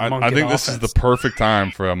 right? Todd Monken. I think this is the perfect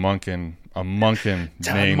time for a Monken Todd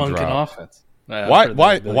name Monken drop. Offense.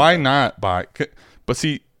 Why not buy? But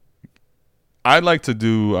see, I like to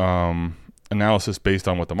do analysis based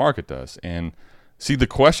on what the market does, and see the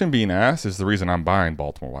question being asked is the reason I'm buying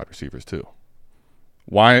Baltimore wide receivers too.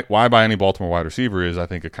 Why buy any Baltimore wide receiver is I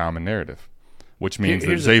think a common narrative, which means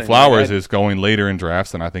that Zay Flowers is going later in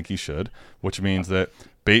drafts than I think he should, which means that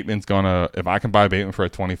Bateman's gonna. If I can buy Bateman for a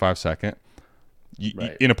 25-second,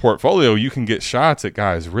 in a portfolio, you can get shots at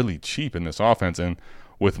guys really cheap in this offense. And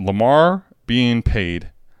with Lamar being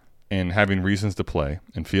paid and having reasons to play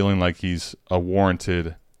and feeling like he's a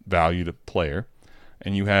warranted valued player,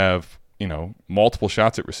 and you have multiple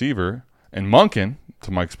shots at receiver and Monken,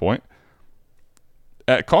 to Mike's point,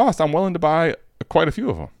 at cost, I'm willing to buy quite a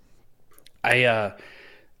few of them.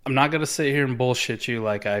 I'm not going to sit here and bullshit you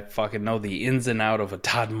like I fucking know the ins and out of a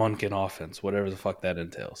Todd Monken offense, whatever the fuck that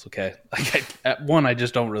entails, okay? I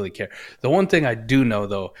just don't really care. The one thing I do know,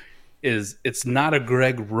 though, is it's not a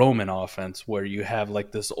Greg Roman offense where you have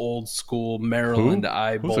this old school Maryland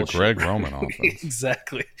bullshit. Who's a Greg Roman offense?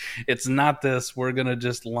 Exactly. It's not this. We're going to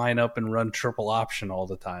just line up and run triple option all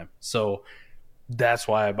the time. So that's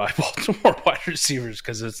why I buy Baltimore wide receivers,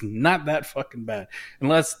 because it's not that fucking bad.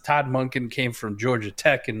 Unless Todd Monken came from Georgia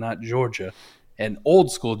Tech and not Georgia, and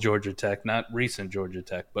old school Georgia Tech, not recent Georgia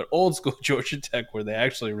Tech, but old school Georgia Tech where they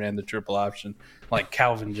actually ran the triple option, like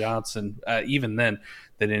Calvin Johnson. Even then,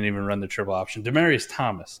 they didn't even run the triple option. Demaryius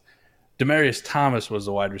Thomas Demaryius Thomas was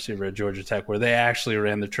the wide receiver at Georgia Tech, where they actually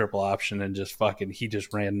ran the triple option and he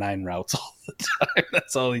just ran 9 routes all the time.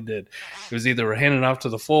 That's all he did. It was either we're handing off to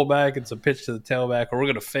the fullback, it's a pitch to the tailback, or we're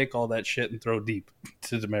going to fake all that shit and throw deep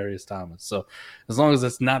to Demaryius Thomas. So as long as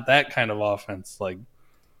it's not that kind of offense, like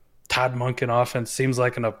Todd Monken offense seems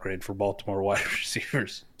like an upgrade for Baltimore wide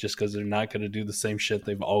receivers, just because they're not going to do the same shit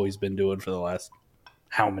they've always been doing for the last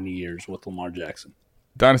how many years with Lamar Jackson.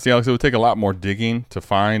 Dynasty Alex, it would take a lot more digging to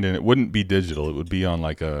find, and it wouldn't be digital. It would be on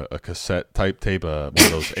like a cassette type tape, one of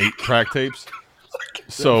those 8-track tapes.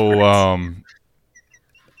 So,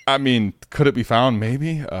 I mean, could it be found?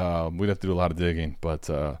 Maybe. We'd have to do a lot of digging, but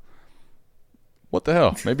what the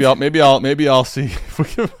hell? Maybe I'll see if we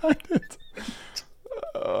can find it.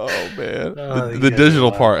 Oh man, the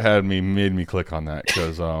digital part made me click on that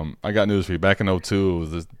because I got news for you. Back in 2002,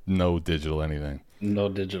 it was no digital anything. No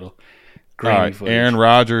digital. All right, footage. Aaron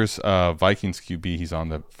Rodgers, Vikings QB. He's on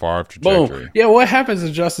the Favre trajectory. Boom. Yeah, what happens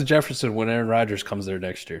to Justin Jefferson when Aaron Rodgers comes there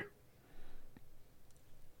next year?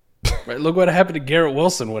 Right, look what happened to Garrett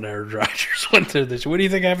Wilson when Aaron Rodgers went there this year. What do you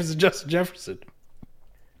think happens to Justin Jefferson?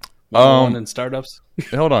 One in startups.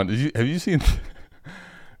 Hold on, have you seen?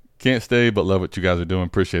 Can't stay, but love what you guys are doing.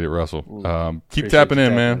 Appreciate it, Russell. Keep tapping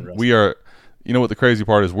in, man. Russell. We are. You know what the crazy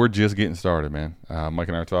part is? We're just getting started, man. Mike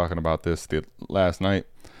and I were talking about this last night.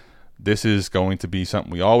 This is going to be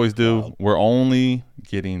something we always do. Wow. We're only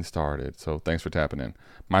getting started. So thanks for tapping in.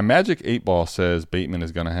 My Magic 8 Ball says Bateman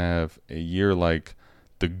is going to have a year like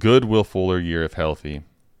the good Will Fuller year if healthy.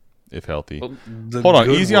 Well, hold on.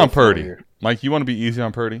 Easy on Purdy. Year. Mike, you want to be easy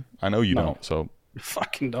on Purdy? I know you don't. So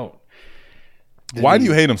fucking don't. Why do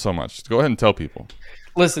you hate him so much? Go ahead and tell people.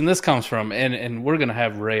 Listen, this comes from, and we're going to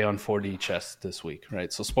have Ray on 4D chess this week,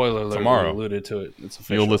 right? So spoiler alert, tomorrow. We alluded to it. It's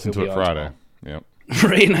official. You'll listen to it Friday. Yep.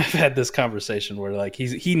 Ray and I have had this conversation where like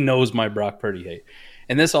he knows my Brock Purdy hate.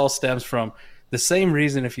 And this all stems from the same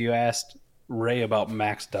reason if you asked Ray about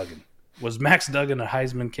Max Duggan. Was Max Duggan a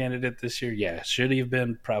Heisman candidate this year? Yeah. Should he have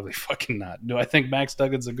been? Probably fucking not. Do I think Max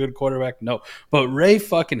Duggan's a good quarterback? No. But Ray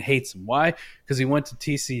fucking hates him. Why? Because he went to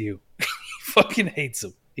TCU. He fucking hates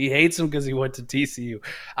him. He hates him because he went to TCU.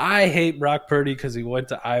 I hate Brock Purdy because he went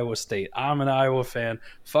to Iowa State. I'm an Iowa fan.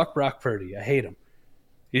 Fuck Brock Purdy. I hate him.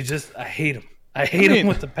 I hate him. I hate him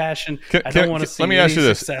with the passion. I don't want to see any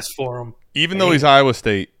success for him. Even though he's Iowa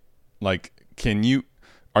State, like,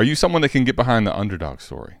 are you someone that can get behind the underdog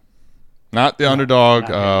story? Not the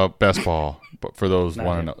underdog best ball, but for those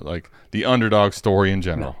wanting to know, like the underdog story in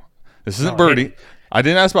general. No. This isn't Purdy. I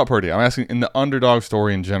didn't ask about Purdy. I'm asking in the underdog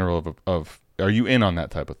story in general of are you in on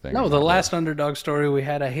that type of thing? No, the last underdog story we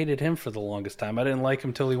had, I hated him for the longest time. I didn't like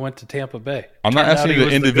him till he went to Tampa Bay. I'm not asking you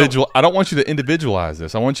to individual. I don't want you to individualialize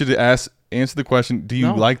this. I want you to answer the question. Do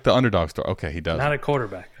you like the underdog story? Okay, he does. Not a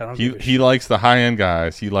quarterback. He likes the high end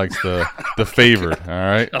guys. He likes the favorite. All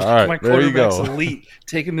right. My there you go. Elite,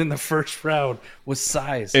 taken in the first round with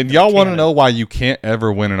size. And y'all want to know why you can't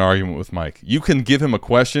ever win an argument with Mike? You can give him a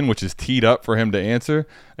question which is teed up for him to answer,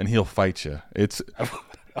 and he'll fight you. It's.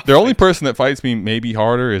 The only person that fights me maybe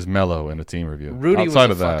harder is Mello in a team review. Rudy was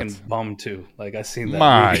a fucking bum too. Like I seen that.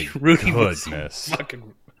 My Rudy goodness,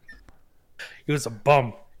 he was a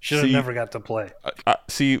bum. Should have never got to play.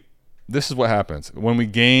 See, this is what happens when we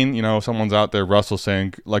gain. Someone's out there. Russell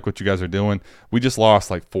saying like what you guys are doing. We just lost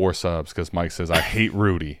like 4 subs because Mike says I hate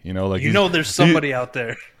Rudy. There's somebody out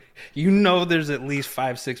there. There's at least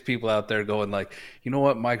 5-6 people out there going like, you know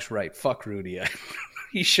what, Mike's right. Fuck Rudy.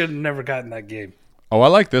 He should have never gotten that game. Oh, I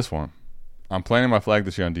like this one. I'm planting my flag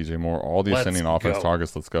this year on DJ Moore. All the ascending offense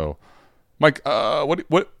targets. Let's go, Mike.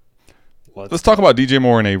 What? Let's talk about DJ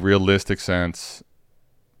Moore in a realistic sense,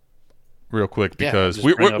 real quick, because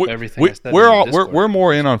we're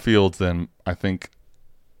more in on Fields than I think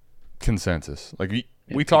consensus. Like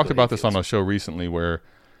we talked about this on a show recently, where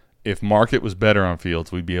if Market was better on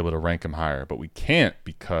Fields, we'd be able to rank him higher, but we can't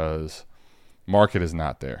because Market is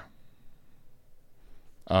not there.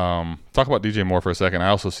 Talk about DJ Moore for a second. I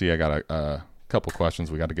also see I got a couple questions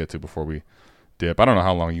we got to get to before we dip. I don't know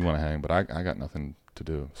how long you want to hang, but I got nothing to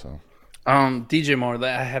do. So, DJ Moore,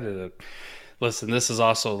 I had to listen. This is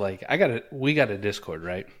also like we got a Discord,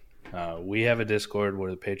 right? We have a Discord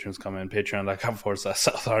where the patrons come in.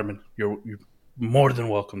 Patreon.com/South Harmon. You're more than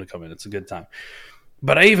welcome to come in. It's a good time.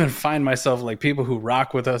 But I even find myself like people who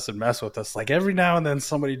rock with us and mess with us. Like every now and then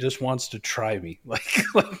somebody just wants to try me. Like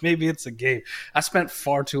maybe it's a game. I spent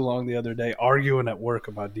far too long the other day arguing at work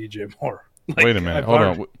about DJ Moore. Like, wait a minute. Hold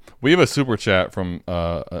on. We have a super chat from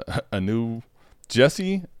a new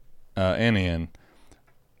Jesse Anian.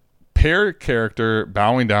 Pair character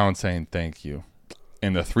bowing down saying thank you.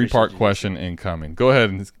 And the 3-part question incoming. Go ahead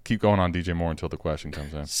and keep going on DJ Moore until the question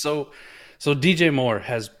comes in. So DJ Moore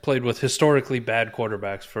has played with historically bad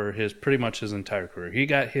quarterbacks for pretty much his entire career. He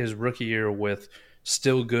got his rookie year with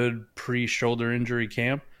still good pre-shoulder injury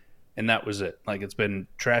camp, and that was it. Like, it's been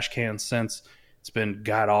trash cans since. It's been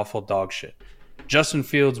god-awful dog shit. Justin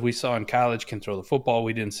Fields, we saw in college, can throw the football.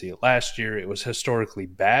 We didn't see it last year. It was historically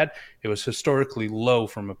bad. It was historically low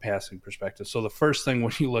from a passing perspective. So the first thing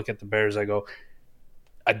when you look at the Bears, I go,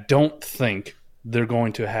 I don't think they're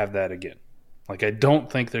going to have that again. Like, I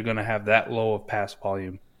don't think they're going to have that low of pass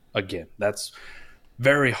volume again. That's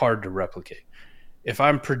very hard to replicate. If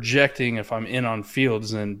I'm projecting, if I'm in on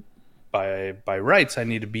Fields, then by rights, I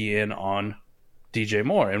need to be in on DJ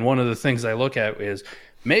Moore. And one of the things I look at is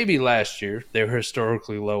maybe last year they were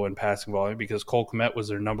historically low in passing volume because Cole Kmet was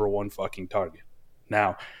their number one fucking target.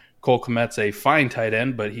 Now, Cole Kmet's a fine tight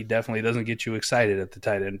end, but he definitely doesn't get you excited at the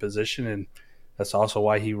tight end position, and that's also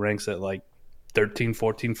why he ranks at like 13,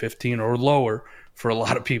 14, 15 or lower for a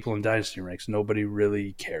lot of people in dynasty ranks. Nobody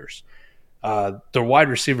really cares. Their wide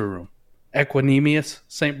receiver room, Equanimous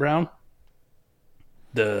St. Brown,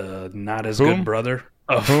 the not as good brother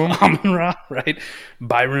of Amon-Ra, right?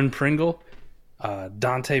 Byron Pringle,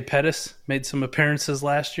 Dante Pettis made some appearances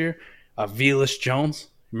last year. Velus Jones,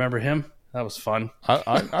 remember him? That was fun.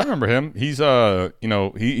 I remember him. He's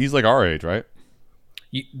he's like our age, right?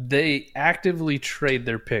 They actively trade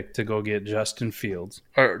their pick to go get Justin Fields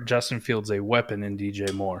a weapon in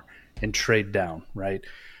DJ Moore and trade down, right?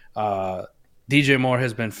 DJ Moore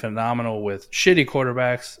has been phenomenal with shitty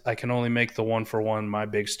quarterbacks. I can only make the one for one. My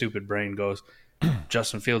big stupid brain goes,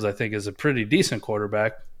 Justin Fields, I think, is a pretty decent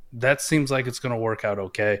quarterback. That seems like it's going to work out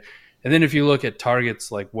okay. And then if you look at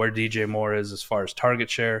targets, like where DJ Moore is as far as target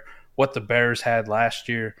share, what the Bears had last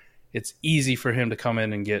year, it's easy for him to come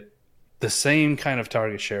in and get the same kind of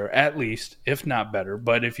target share, at least, if not better.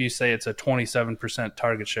 But if you say it's a 27%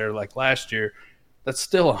 target share like last year, that's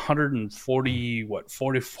still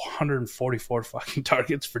 144 fucking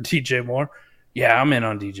targets for DJ Moore. Yeah, I'm in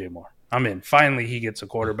on DJ Moore. I'm in. Finally, he gets a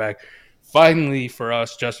quarterback. Finally, for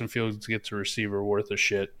us, Justin Fields gets a receiver worth a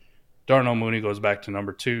shit. Darnell Mooney goes back to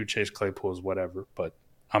number 2. Chase Claypool is whatever, but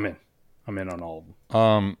I'm in. I'm in on all of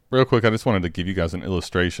them. Real quick, I just wanted to give you guys an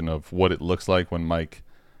illustration of what it looks like when Mike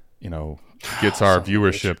gets our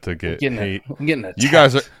viewership to get hate. I'm getting attacked. You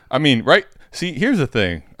guys are, right? See, here's the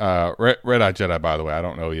thing. Red Eye Jedi, by the way, I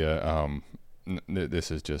don't know you.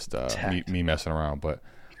 This is just me messing around. But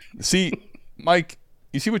see, Mike,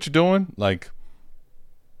 you see what you're doing? Like,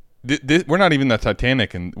 we're not even the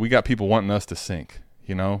Titanic, and we got people wanting us to sink.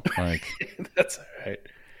 Like that's all right.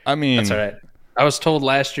 I mean, that's all right. I was told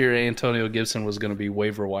last year Antonio Gibson was going to be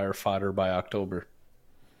waiver wire fodder by October,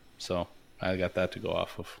 so I got that to go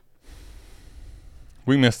off of.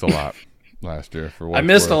 We missed a lot last year. I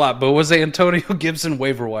missed a lot, but was Antonio Gibson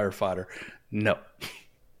waiver wire fodder? No,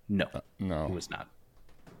 no, he was not.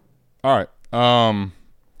 All right.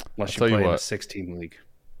 Unless you play in a 16 league.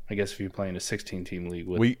 I guess if you're playing a 16-team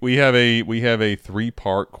league, we have a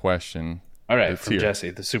 3-part question. All right, from Jesse,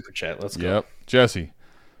 the super chat. Let's go. Yep, Jesse.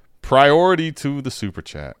 Priority to the super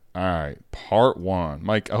chat. All right, part 1.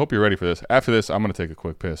 Mike, I hope you're ready for this. After this, I'm going to take a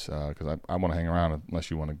quick piss because I want to hang around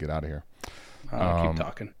unless you want to get out of here. I'll keep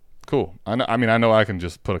talking. Cool. I know I can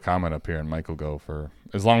just put a comment up here and Mike will go for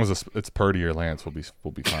as long as it's Purdy or Lance,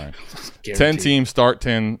 we'll be fine. 10 teams, start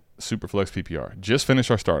 10, Superflex PPR. Just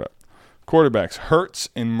finished our startup. Quarterbacks, Hurts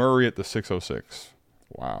and Murray at the 606.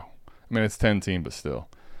 Wow. I mean, it's 10 team, but still.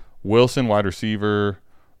 Wilson, wide receiver.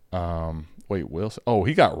 Wilson. Oh,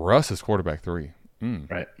 he got Russ as quarterback 3.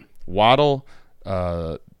 Right. Waddle,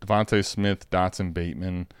 Devontae Smith, Dotson,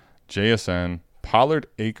 Bateman, JSN, Pollard,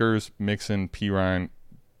 Akers, Mixon, Pirine,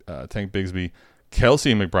 Tank Bigsby,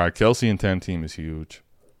 Kelsey and McBride. Kelsey in 10 team is huge.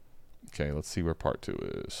 Okay, let's see where part 2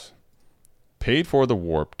 is. Paid for the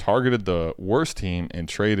warp, targeted the worst team, and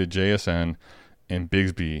traded JSN and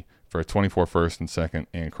Bigsby for a 24 first and second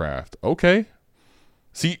and Kraft. Okay.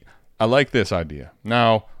 See, I like this idea.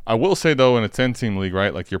 Now, I will say, though, in a 10-team league,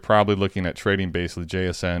 right, like you're probably looking at trading basically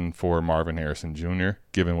JSN for Marvin Harrison Jr.,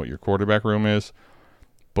 given what your quarterback room is.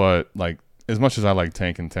 But, like, as much as I like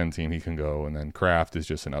Tank and 10-team, he can go, and then Kraft is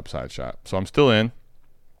just an upside shot. So I'm still in.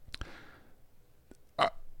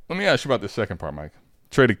 Let me ask you about the second part, Mike.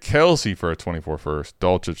 Traded Kelsey for a 24 first,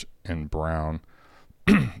 Dulcich and Brown.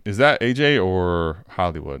 Is that AJ or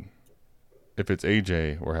Hollywood? If it's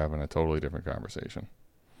AJ, we're having a totally different conversation.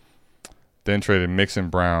 Then traded Mixon,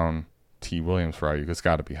 Brown, T. Williams for Ayuk. It's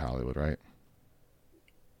got to be Hollywood, right?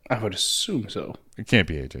 I would assume so. It can't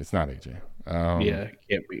be AJ. It's not AJ. Yeah, it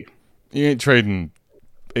can't be. You ain't trading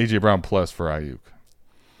AJ Brown plus for Ayuk.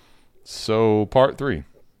 So part 3.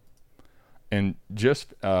 And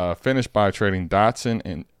just finished by trading Dotson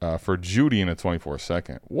and for Judy in a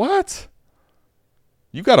 24-second. What?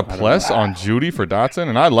 You got a plus on Judy for Dotson?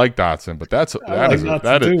 And I like Dotson, but that's theft.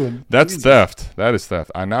 That is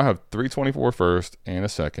theft. I now have 324 first and a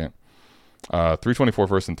second. 324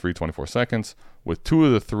 first and 324 seconds, with 2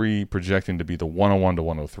 of the 3 projecting to be the 101 to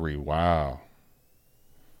 103. Wow.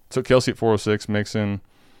 Took Kelsey at 406, Mixon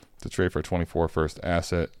to trade for a 24 first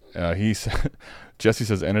asset. Jesse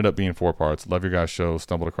says, ended up being 4 parts. Love your guys' show.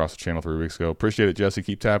 Stumbled across the channel 3 weeks ago. Appreciate it, Jesse.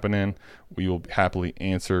 Keep tapping in. We will happily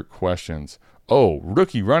answer questions. Oh,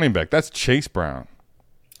 rookie running back. That's Chase Brown.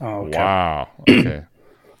 Oh, okay. Wow. Okay.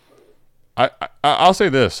 I'll say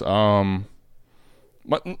this.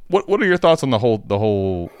 What are your thoughts on the whole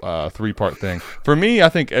 3-part thing? For me, I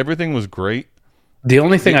think everything was great. The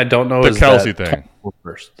only thing I don't know is the Kelsey thing.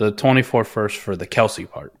 The 24 first for the Kelsey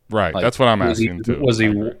part. Right. Like, that's what I'm asking too. Was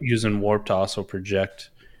he using Warp to also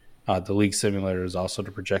project the league simulator is also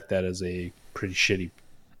to project that as a pretty shitty,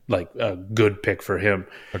 like a good pick for him.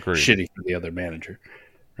 Agreed. Shitty for the other manager.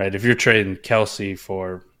 Right. If you're trading Kelsey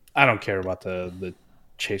for, I don't care about the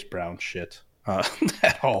Chase Brown shit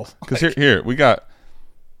at all. Because here we got.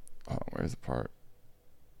 Oh, where's the part?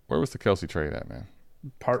 Where was the Kelsey trade at, man?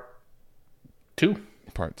 Part 2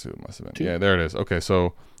 must have been. 2. Yeah, there it is. Okay,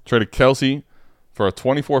 so traded Kelsey for a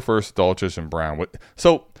 24 first, Dulcich, and Brown.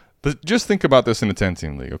 So just think about this in a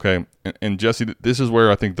 10-team league, okay? And Jesse, this is where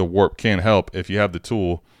I think the warp can help if you have the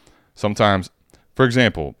tool. Sometimes, for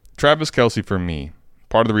example, Travis Kelsey for me,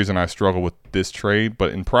 part of the reason I struggle with this trade,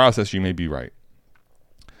 but in process you may be right.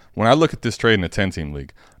 When I look at this trade in a 10-team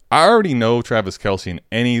league, I already know Travis Kelsey in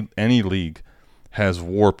any league has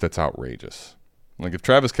warp that's outrageous. Like if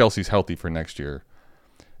Travis Kelsey's healthy for next year,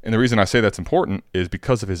 and the reason I say that's important is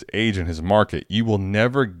because of his age and his market, you will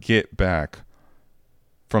never get back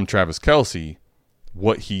from Travis Kelsey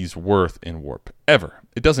what he's worth in warp ever.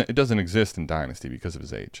 It doesn't exist in Dynasty because of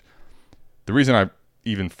his age. The reason I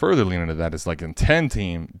even further lean into that is like in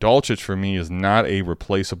 10-team, Dulcich for me is not a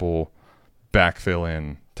replaceable backfill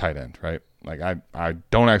in tight end, right? Like I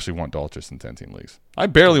don't actually want Dulcich in 10-team leagues. I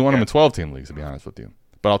barely want him in 12-team leagues, to be honest with you.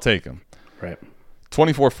 But I'll take him. Right.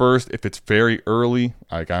 24 first, if it's very early,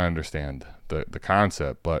 I understand the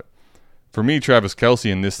concept. But for me, Travis Kelsey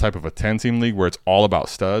in this type of a 10-team league where it's all about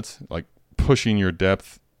studs, like pushing your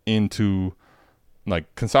depth into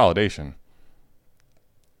like consolidation,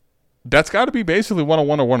 that's got to be basically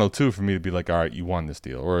 101 or 102 for me to be like, all right, you won this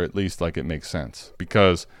deal. Or at least like it makes sense.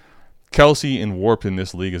 Because Kelsey in warp in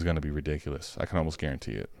this league is going to be ridiculous. I can almost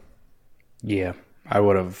guarantee it. Yeah. I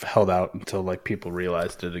would have held out until like people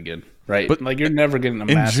realized it again, right? But like you're never getting a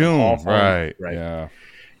massive haul for him, right? Yeah,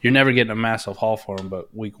 you're never getting a massive haul for him.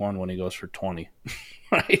 But week 1 when he goes for 20,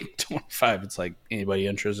 right, 25, it's like anybody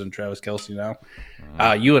interested in Travis Kelsey now?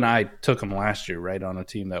 You and I took him last year, right, on a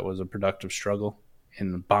team that was a productive struggle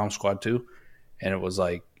in the Bomb Squad 2, and it was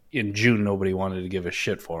like in June nobody wanted to give a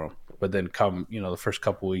shit for him. But then come, the first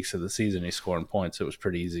couple weeks of the season, he's scoring points. It was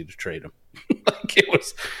pretty easy to trade him. Like it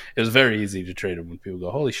was very easy to trade him when people go,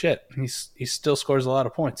 holy shit, he still scores a lot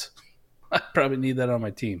of points. I probably need that on my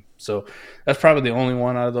team. So that's probably the only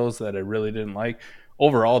one out of those that I really didn't like.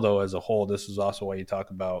 Overall, though, as a whole, this is also why you talk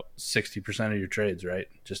about 60% of your trades, right?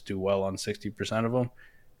 Just do well on 60% of them.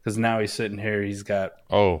 Because now he's sitting here, he's got...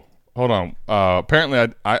 Oh, hold on.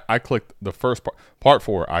 Apparently, I clicked the first part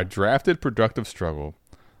 4. I drafted Productive Struggle,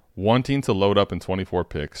 wanting to load up in 24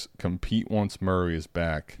 picks, compete once Murray is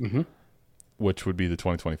back, which would be the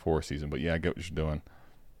 2024 season. But yeah, I get what you're doing.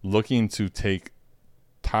 Looking to take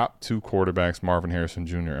top 2 quarterbacks, Marvin Harrison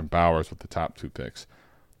Jr. and Bowers with the top 2 picks.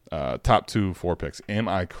 Top 2 4 picks. Am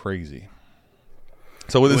I crazy?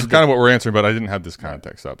 So this is kind of what we're answering, but I didn't have this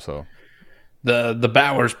context up. So the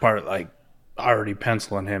Bowers part, like already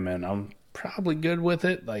penciling him in. I'm probably good with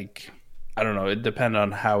it. Like, I don't know. It depends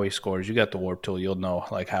on how he scores. You got the warp tool. You'll know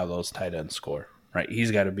like how those tight ends score, right?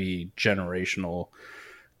 He's got to be generational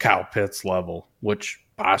Kyle Pitts level, which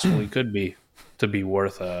possibly could be to be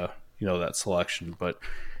worth that selection. But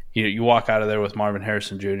you walk out of there with Marvin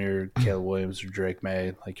Harrison Jr., Caleb Williams, or Drake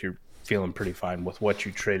May, like you're feeling pretty fine with what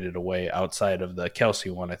you traded away. Outside of the Kelsey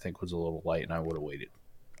one, I think was a little light, and I would have waited.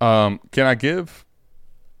 Can I give?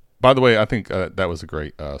 By the way, I think that was a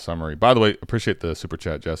great summary. By the way, appreciate the super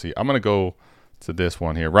chat, Jesse. I'm going to go to this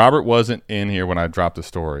one here. Robert wasn't in here when I dropped the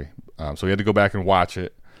story, so he had to go back and watch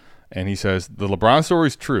it. And he says, the LeBron story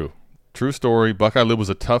is true. True story. Buckeye Lib was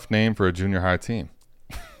a tough name for a junior high team.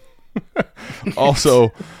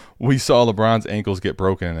 Also, we saw LeBron's ankles get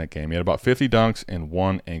broken in that game. He had about 50 dunks and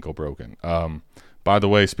 1 ankle broken. By the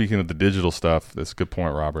way, speaking of the digital stuff, that's a good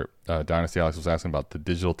point, Robert. Dynasty Alex was asking about the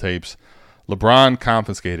digital tapes. LeBron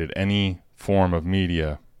confiscated any form of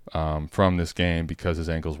media from this game because his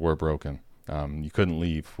ankles were broken. You couldn't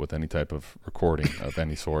leave with any type of recording of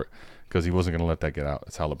any sort because he wasn't going to let that get out.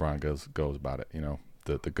 That's how LeBron goes about it,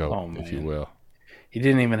 the GOAT, if you will. He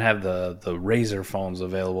didn't even have the Razor phones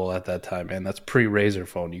available at that time, man. That's pre-Razor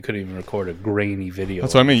phone. You couldn't even record a grainy video.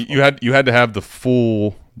 That's what I mean. You had to have the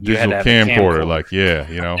full digital camcorder,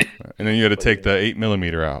 and then you had to take the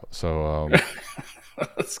 8mm out. So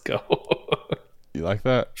let's go. You like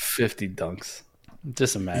that? 50 dunks.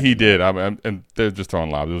 Just imagine. He did. And they're just throwing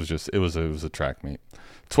lobs. It was a track meet.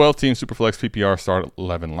 12-team Superflex PPR start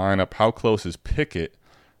 11 lineup. How close is Pickett?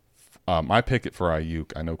 My Pickett for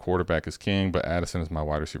Ayuk. I know quarterback is king, but Addison is my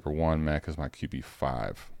wide receiver 1. Mac is my QB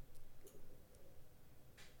 5.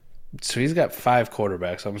 So he's got 5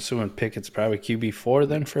 quarterbacks. I'm assuming Pickett's probably QB 4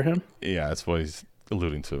 then for him. Yeah, that's what he's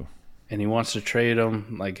alluding to. And he wants to trade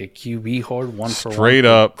him like a QB horde, one for one. Straight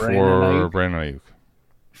up for Brandon Ayuk.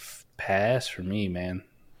 Pass for me, man.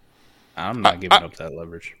 I'm not giving up that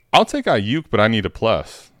leverage. I'll take Ayuk, but I need a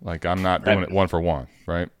plus. Like I'm not doing it 1 for 1,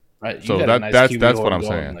 right? Right. So that's what I'm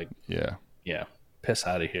saying. Like, yeah. Piss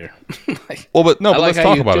out of here. But let's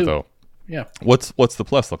talk about it though. Yeah. What's the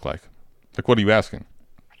plus look like? Like, what are you asking?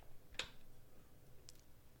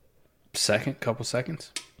 Couple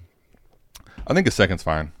seconds. I think a second's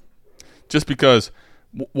fine. Just because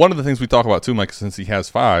one of the things we talk about too, Mike, since he has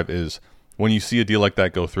 5, is when you see a deal like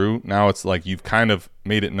that go through, now it's like you've kind of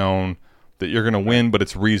made it known that you're going to win, but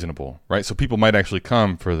it's reasonable, right? So people might actually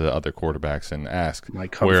come for the other quarterbacks and ask.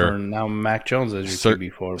 Might come for now Mac Jones as your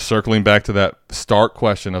QB4. Circling back to that start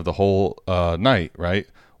question of the whole night, right?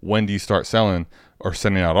 When do you start selling or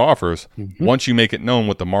sending out offers? Mm-hmm. Once you make it known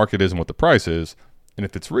what the market is and what the price is, and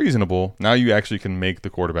if it's reasonable, now you actually can make the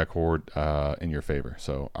quarterback horde in your favor.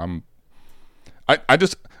 So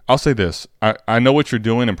I'll say this. I know what you're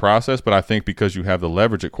doing in process, but I think because you have the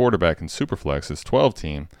leverage at quarterback in Superflex, it's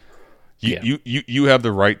 12-team. You have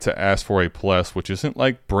the right to ask for a plus, which isn't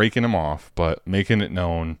like breaking them off, but making it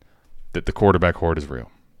known that the quarterback horde is real.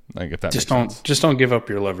 Like if that makes sense. Just don't give up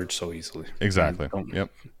your leverage so easily. Exactly. Yep.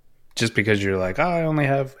 Just because you're like, I only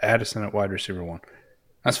have Addison at wide receiver 1.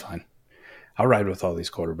 That's fine. I'll ride with all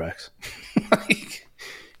these quarterbacks.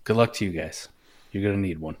 Good luck to you guys. You're gonna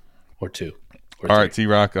need 1 or 2. All right,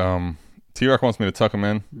 T-Rock. T-Rock wants me to tuck him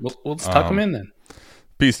in. Let's tuck him in then.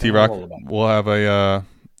 Peace, T-Rock. We'll have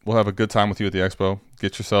a good time with you at the expo.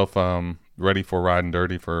 Get yourself ready for riding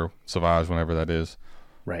dirty for Savage whenever that is.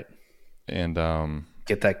 Right. And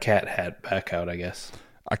get that cat hat back out, I guess.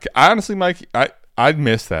 I honestly, Mike, I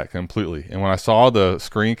missed that completely. And when I saw the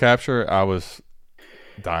screen capture, I was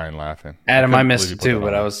dying laughing. Adam, I missed it too,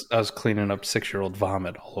 but I was cleaning up 6-year-old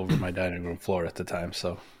vomit all over my dining room floor at the time,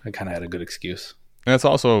 so I kind of had a good excuse. And that's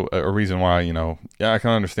also a reason why, I can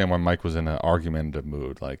understand why Mike was in an argumentative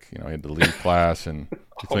mood. Like, he had to leave class and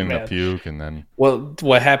cleaning up puke and then... Well,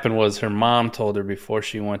 what happened was her mom told her before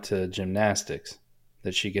she went to gymnastics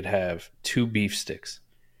that she could have 2 beef sticks.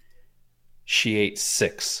 She ate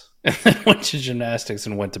 6 and then went to gymnastics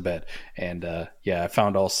and went to bed. And, I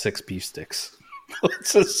found all 6 beef sticks.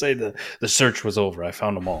 Let's just say the search was over. I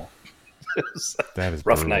found them all. That is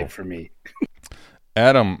rough brutal. night for me.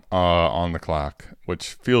 Adam on the clock,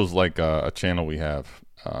 which feels like a channel we have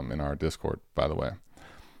in our Discord, by the way.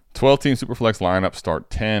 12-team Superflex lineup, start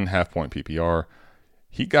 10, half-point PPR.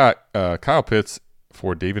 He got Kyle Pitts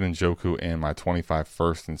for David Njoku and my 25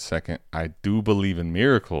 first and second. I do believe in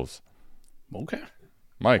miracles. Okay.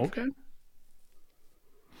 Mike. Okay.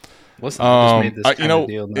 Listen, I just made this kind of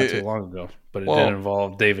deal not too long ago, but it didn't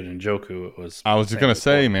involve David Njoku. I was just going to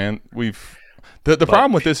say, man, the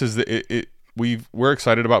problem with this is that we're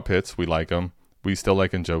excited about Pitts. We like him. We still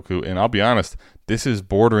like Njoku. And I'll be honest, this is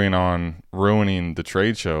bordering on ruining the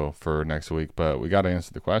trade show for next week, but we got to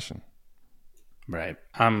answer the question. Right.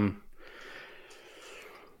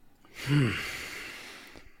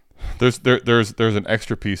 There's an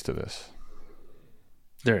extra piece to this.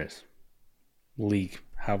 There is. League.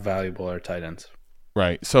 How valuable are tight ends?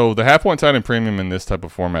 Right. So the half-point tight end premium in this type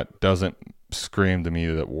of format doesn't scream to me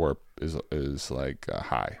that warp is like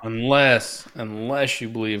high. Unless you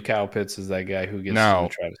believe Kyle Pitts is that guy who gets to the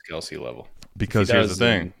Travis Kelce level. Because here's the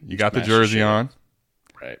thing. You got the jersey on.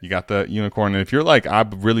 Right. You got the unicorn. And if you're like, I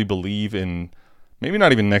really believe in maybe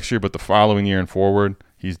not even next year, but the following year and forward,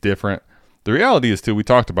 he's different. The reality is, too, we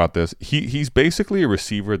talked about this. He's basically a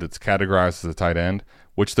receiver that's categorized as a tight end,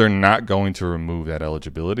 which they're not going to remove that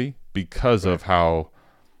eligibility because of how,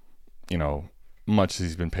 much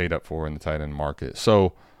he's been paid up for in the tight end market.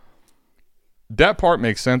 So that part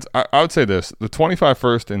makes sense. I would say this: the 25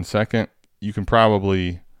 first and second, you can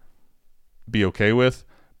probably be okay with.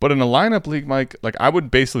 But in a lineup league, Mike, like I would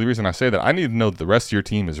basically, the reason I say that, I need to know that the rest of your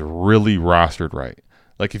team is really rostered right.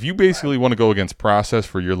 Like if you basically want to go against process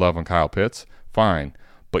for your love on Kyle Pitts, fine.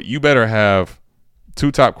 But you better have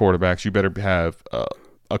 2 top quarterbacks. You better have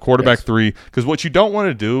a quarterback 3. Because what you don't want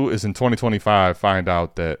to do is in 2025 find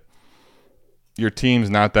out that your team's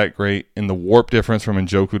not that great and the warp difference from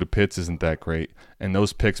Njoku to Pitts isn't that great. And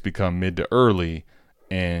those picks become mid to early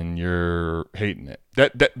and you're hating it.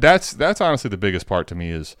 That's honestly the biggest part to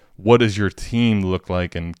me is what does your team look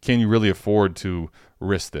like and can you really afford to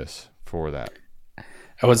risk this for that?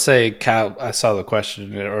 I would say Cal. I saw the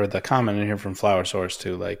question or the comment in here from Flower Source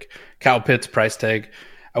too. Like Cal Pitts price tag.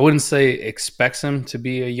 I wouldn't say expects him to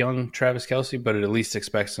be a young Travis Kelce, but it at least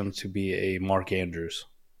expects him to be a Mark Andrews,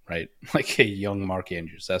 right? Like a young Mark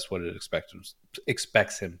Andrews. That's what it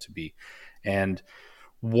expects him to be. And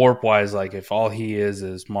warp wise, like if all he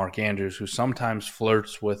is Mark Andrews, who sometimes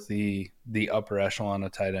flirts with the upper echelon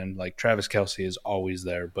of tight end, like Travis Kelce is always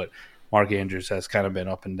there, but Mark Andrews has kind of been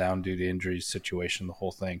up and down due to injuries, situation, the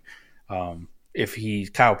whole thing.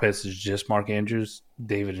 If Kyle Pitts is just Mark Andrews,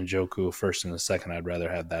 David Njoku first and the second, I'd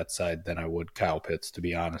rather have that side than I would Kyle Pitts, to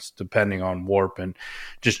be honest, depending on warp and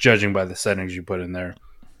just judging by the settings you put in there.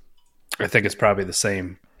 I think it's probably the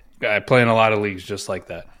same. I play in a lot of leagues just like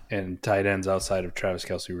that. And tight ends outside of Travis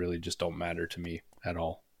Kelce really just don't matter to me at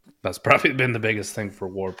all. That's probably been the biggest thing for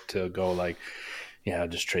Warp to go like, yeah, I'll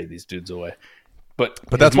just trade these dudes away. But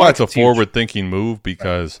that's why it's a forward-thinking move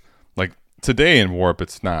because, like, today in Warp,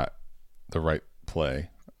 it's not the right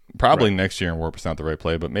play. Probably next year in Warp, it's not the right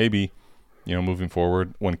play. But maybe, moving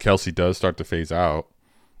forward, when Kelce does start to phase out,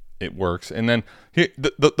 it works. And then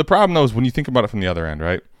the problem, though, is when you think about it from the other end,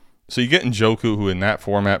 right? So you get Njoku, who in that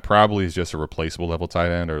format probably is just a replaceable level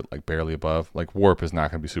tight end or like barely above. Like Warp is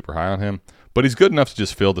not going to be super high on him, but he's good enough to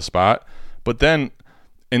just fill the spot. But then,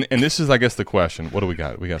 and this is, I guess, the question. What do we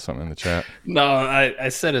got? We got something in the chat. No, I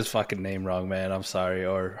said his fucking name wrong, man. I'm sorry.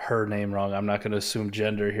 Or her name wrong. I'm not going to assume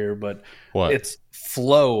gender here, but it's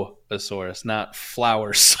Flowosaurus, not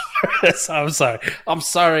Flowersaurus. I'm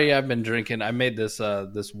sorry. I've been drinking. I made this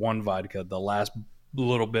one vodka, the last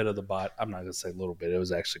little bit of the bottle. I'm not going to say little bit. It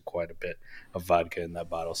was actually quite a bit of vodka in that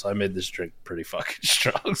bottle. So I made this drink pretty fucking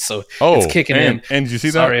strong. So it's kicking in. And did you see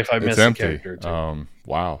that? Sorry if I missed empty. the character too.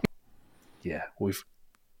 Wow. Yeah,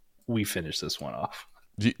 we finished this one off.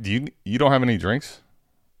 Do you don't have any drinks?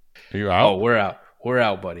 Are you out? Oh, we're out. We're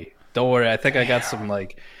out, buddy. Don't worry. I think I got some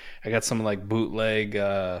bootleg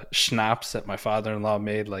schnapps that my father-in-law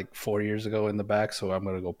made like 4 years ago in the back, so I'm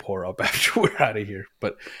gonna go pour up after we're out of here.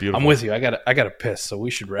 But beautiful. I'm with you. I gotta piss, so we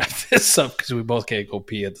should wrap this up because we both can't go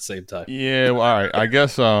pee at the same time. Yeah, well, all right. I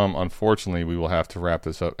guess unfortunately we will have to wrap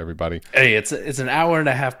this up, everybody. Hey, it's an hour and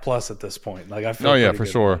a half plus at this point. Like I feel. Oh yeah, for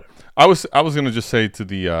sure. I was gonna just say to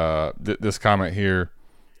the this comment here,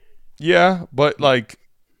 yeah, but like.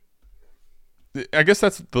 I guess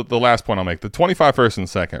that's the last point I'll make. The 25 first and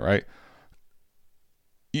second, right?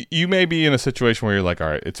 You may be in a situation where you're like, all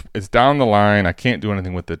right, it's down the line. I can't do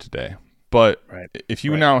anything with it today. But if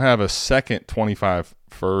you now have a second 25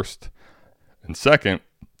 first and second,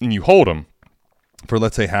 and you hold them for,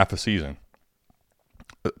 let's say, half a season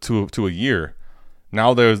to a year,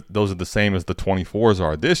 now those are the same as the 24s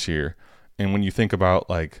are this year. And when you think about,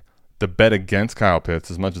 like, the bet against Kyle Pitts,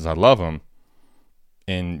 as much as I love him,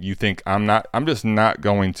 and you think I'm just not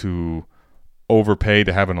going to overpay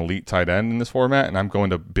to have an elite tight end in this format, and I'm going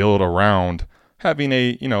to build around having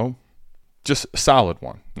a, just solid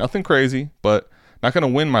one. Nothing crazy, but not going to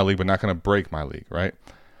win my league, but not going to break my league, right?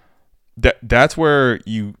 That's where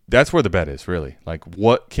the bet is, really. Like,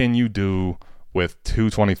 what can you do with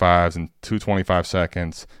 225s and 225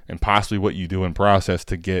 seconds and possibly what you do in process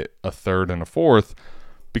to get a third and a fourth?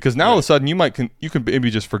 Because now all of a sudden you can maybe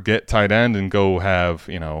just forget tight end and go have,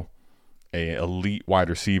 a elite wide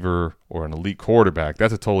receiver or an elite quarterback.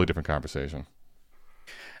 That's a totally different conversation.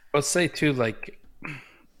 I'll say too, like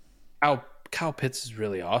Kyle Pitts is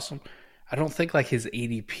really awesome. I don't think like his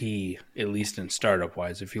ADP, at least in startup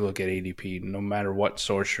wise, if you look at ADP, no matter what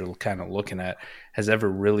source you're kind of looking at, has ever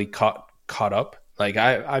really caught up. Like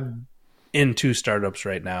I'm in 2 startups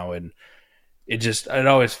right now, and it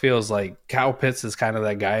always feels like Kyle Pitts is kind of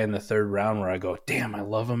that guy in the 3rd round where I go, damn, I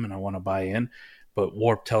love him and I want to buy in, but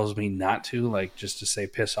Warp tells me not to, like just to say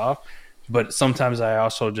piss off. But sometimes I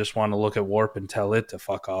also just want to look at Warp and tell it to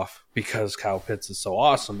fuck off because Kyle Pitts is so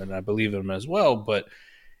awesome and I believe in him as well, but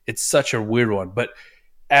it's such a weird one. But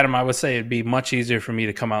Adam, I would say it'd be much easier for me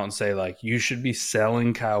to come out and say, like, you should be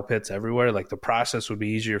selling Kyle Pitts everywhere. Like, the process would be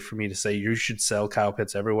easier for me to say you should sell Kyle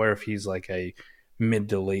Pitts everywhere if he's like a mid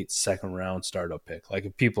to late second round startup pick. Like,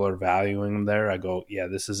 if people are valuing him there, I go, yeah,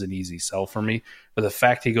 this is an easy sell for me. But the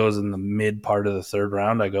fact he goes in the mid part of the third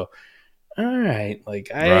round, I go, all right, like,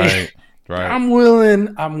 Right. I'm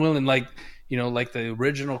willing. Like, you know, like the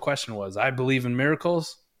original question was, I believe in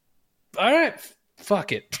miracles. All right,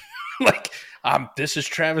 fuck it. Like, this is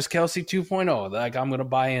Travis Kelce 2.0. Like, I'm going to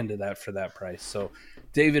buy into that for that price. So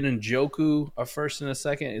David Njoku, a first and a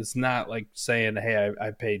second, it's not like saying, hey,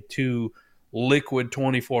 I paid 2 liquid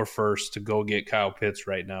 24 firsts to go get Kyle Pitts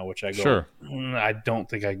right now, which I go, sure. I don't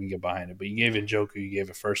think I can get behind it. But you gave Njoku, you gave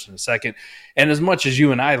a first and a second. And as much as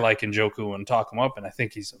you and I like Njoku and talk him up, and I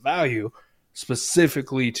think he's a value,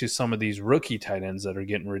 specifically to some of these rookie tight ends that are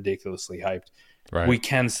getting ridiculously hyped, Right. we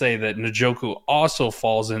can say that Njoku also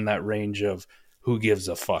falls in that range of who gives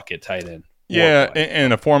a fuck at tight end. Yeah,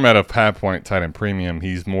 in a format of half point tight end premium,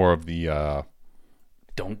 he's more of the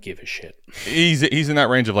don't give a shit. He's in that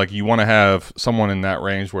range of, like, you want to have someone in that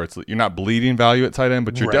range where it's you're not bleeding value at tight end,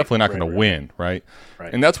 but you're definitely not going to win, right?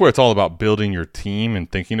 And that's where it's all about building your team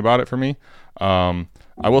and thinking about it for me. I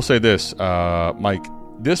will say this, Mike,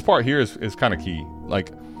 this part here is kind of key. Like,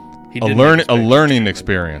 a learning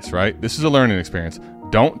experience, right? This is a learning experience.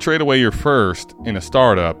 Don't trade away your first in a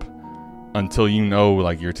startup until you know,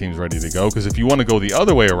 like, your team's ready to go. Because if you want to go the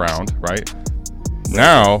other way around, right,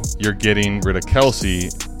 now you're getting rid of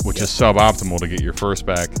Kelce, which is suboptimal to get your first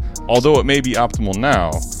back. Although it may be optimal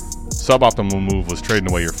now, suboptimal move was trading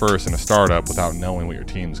away your first in a startup without knowing what your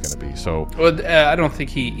team's going to be. So, I don't think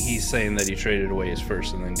he's saying that he traded away his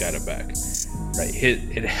first and then got it back. Right,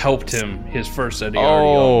 it helped him. His first that he already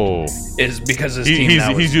owned is because his team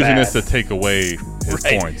now he's is using bad. this to take away his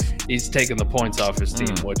points. He's taking the points off his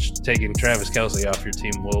team, which taking Travis Kelce off your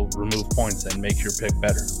team will remove points and make your pick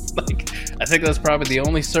better. Like, I think that's probably the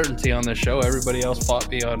only certainty on this show. Everybody else fought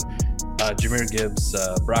me on Jahmyr Gibbs,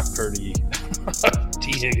 Brock Purdy,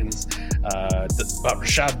 T. Higgins, about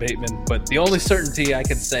Rashad Bateman. But the only certainty I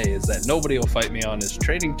can say is that nobody will fight me on is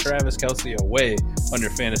trading Travis Kelce away on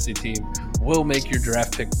your fantasy team will make your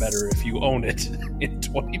draft pick better if you own it in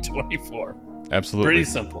 2024. Absolutely.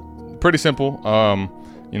 Pretty simple.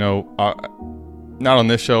 You know, not on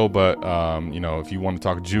this show, but, you know, if you want to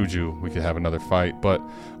talk Juju, we could have another fight. But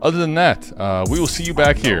other than that, we will see you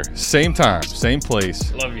back here. Same time, same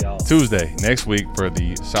place. Love y'all. Tuesday next week for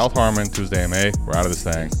the South Harmon Tuesday MA. We're out of this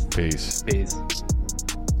thing. Peace.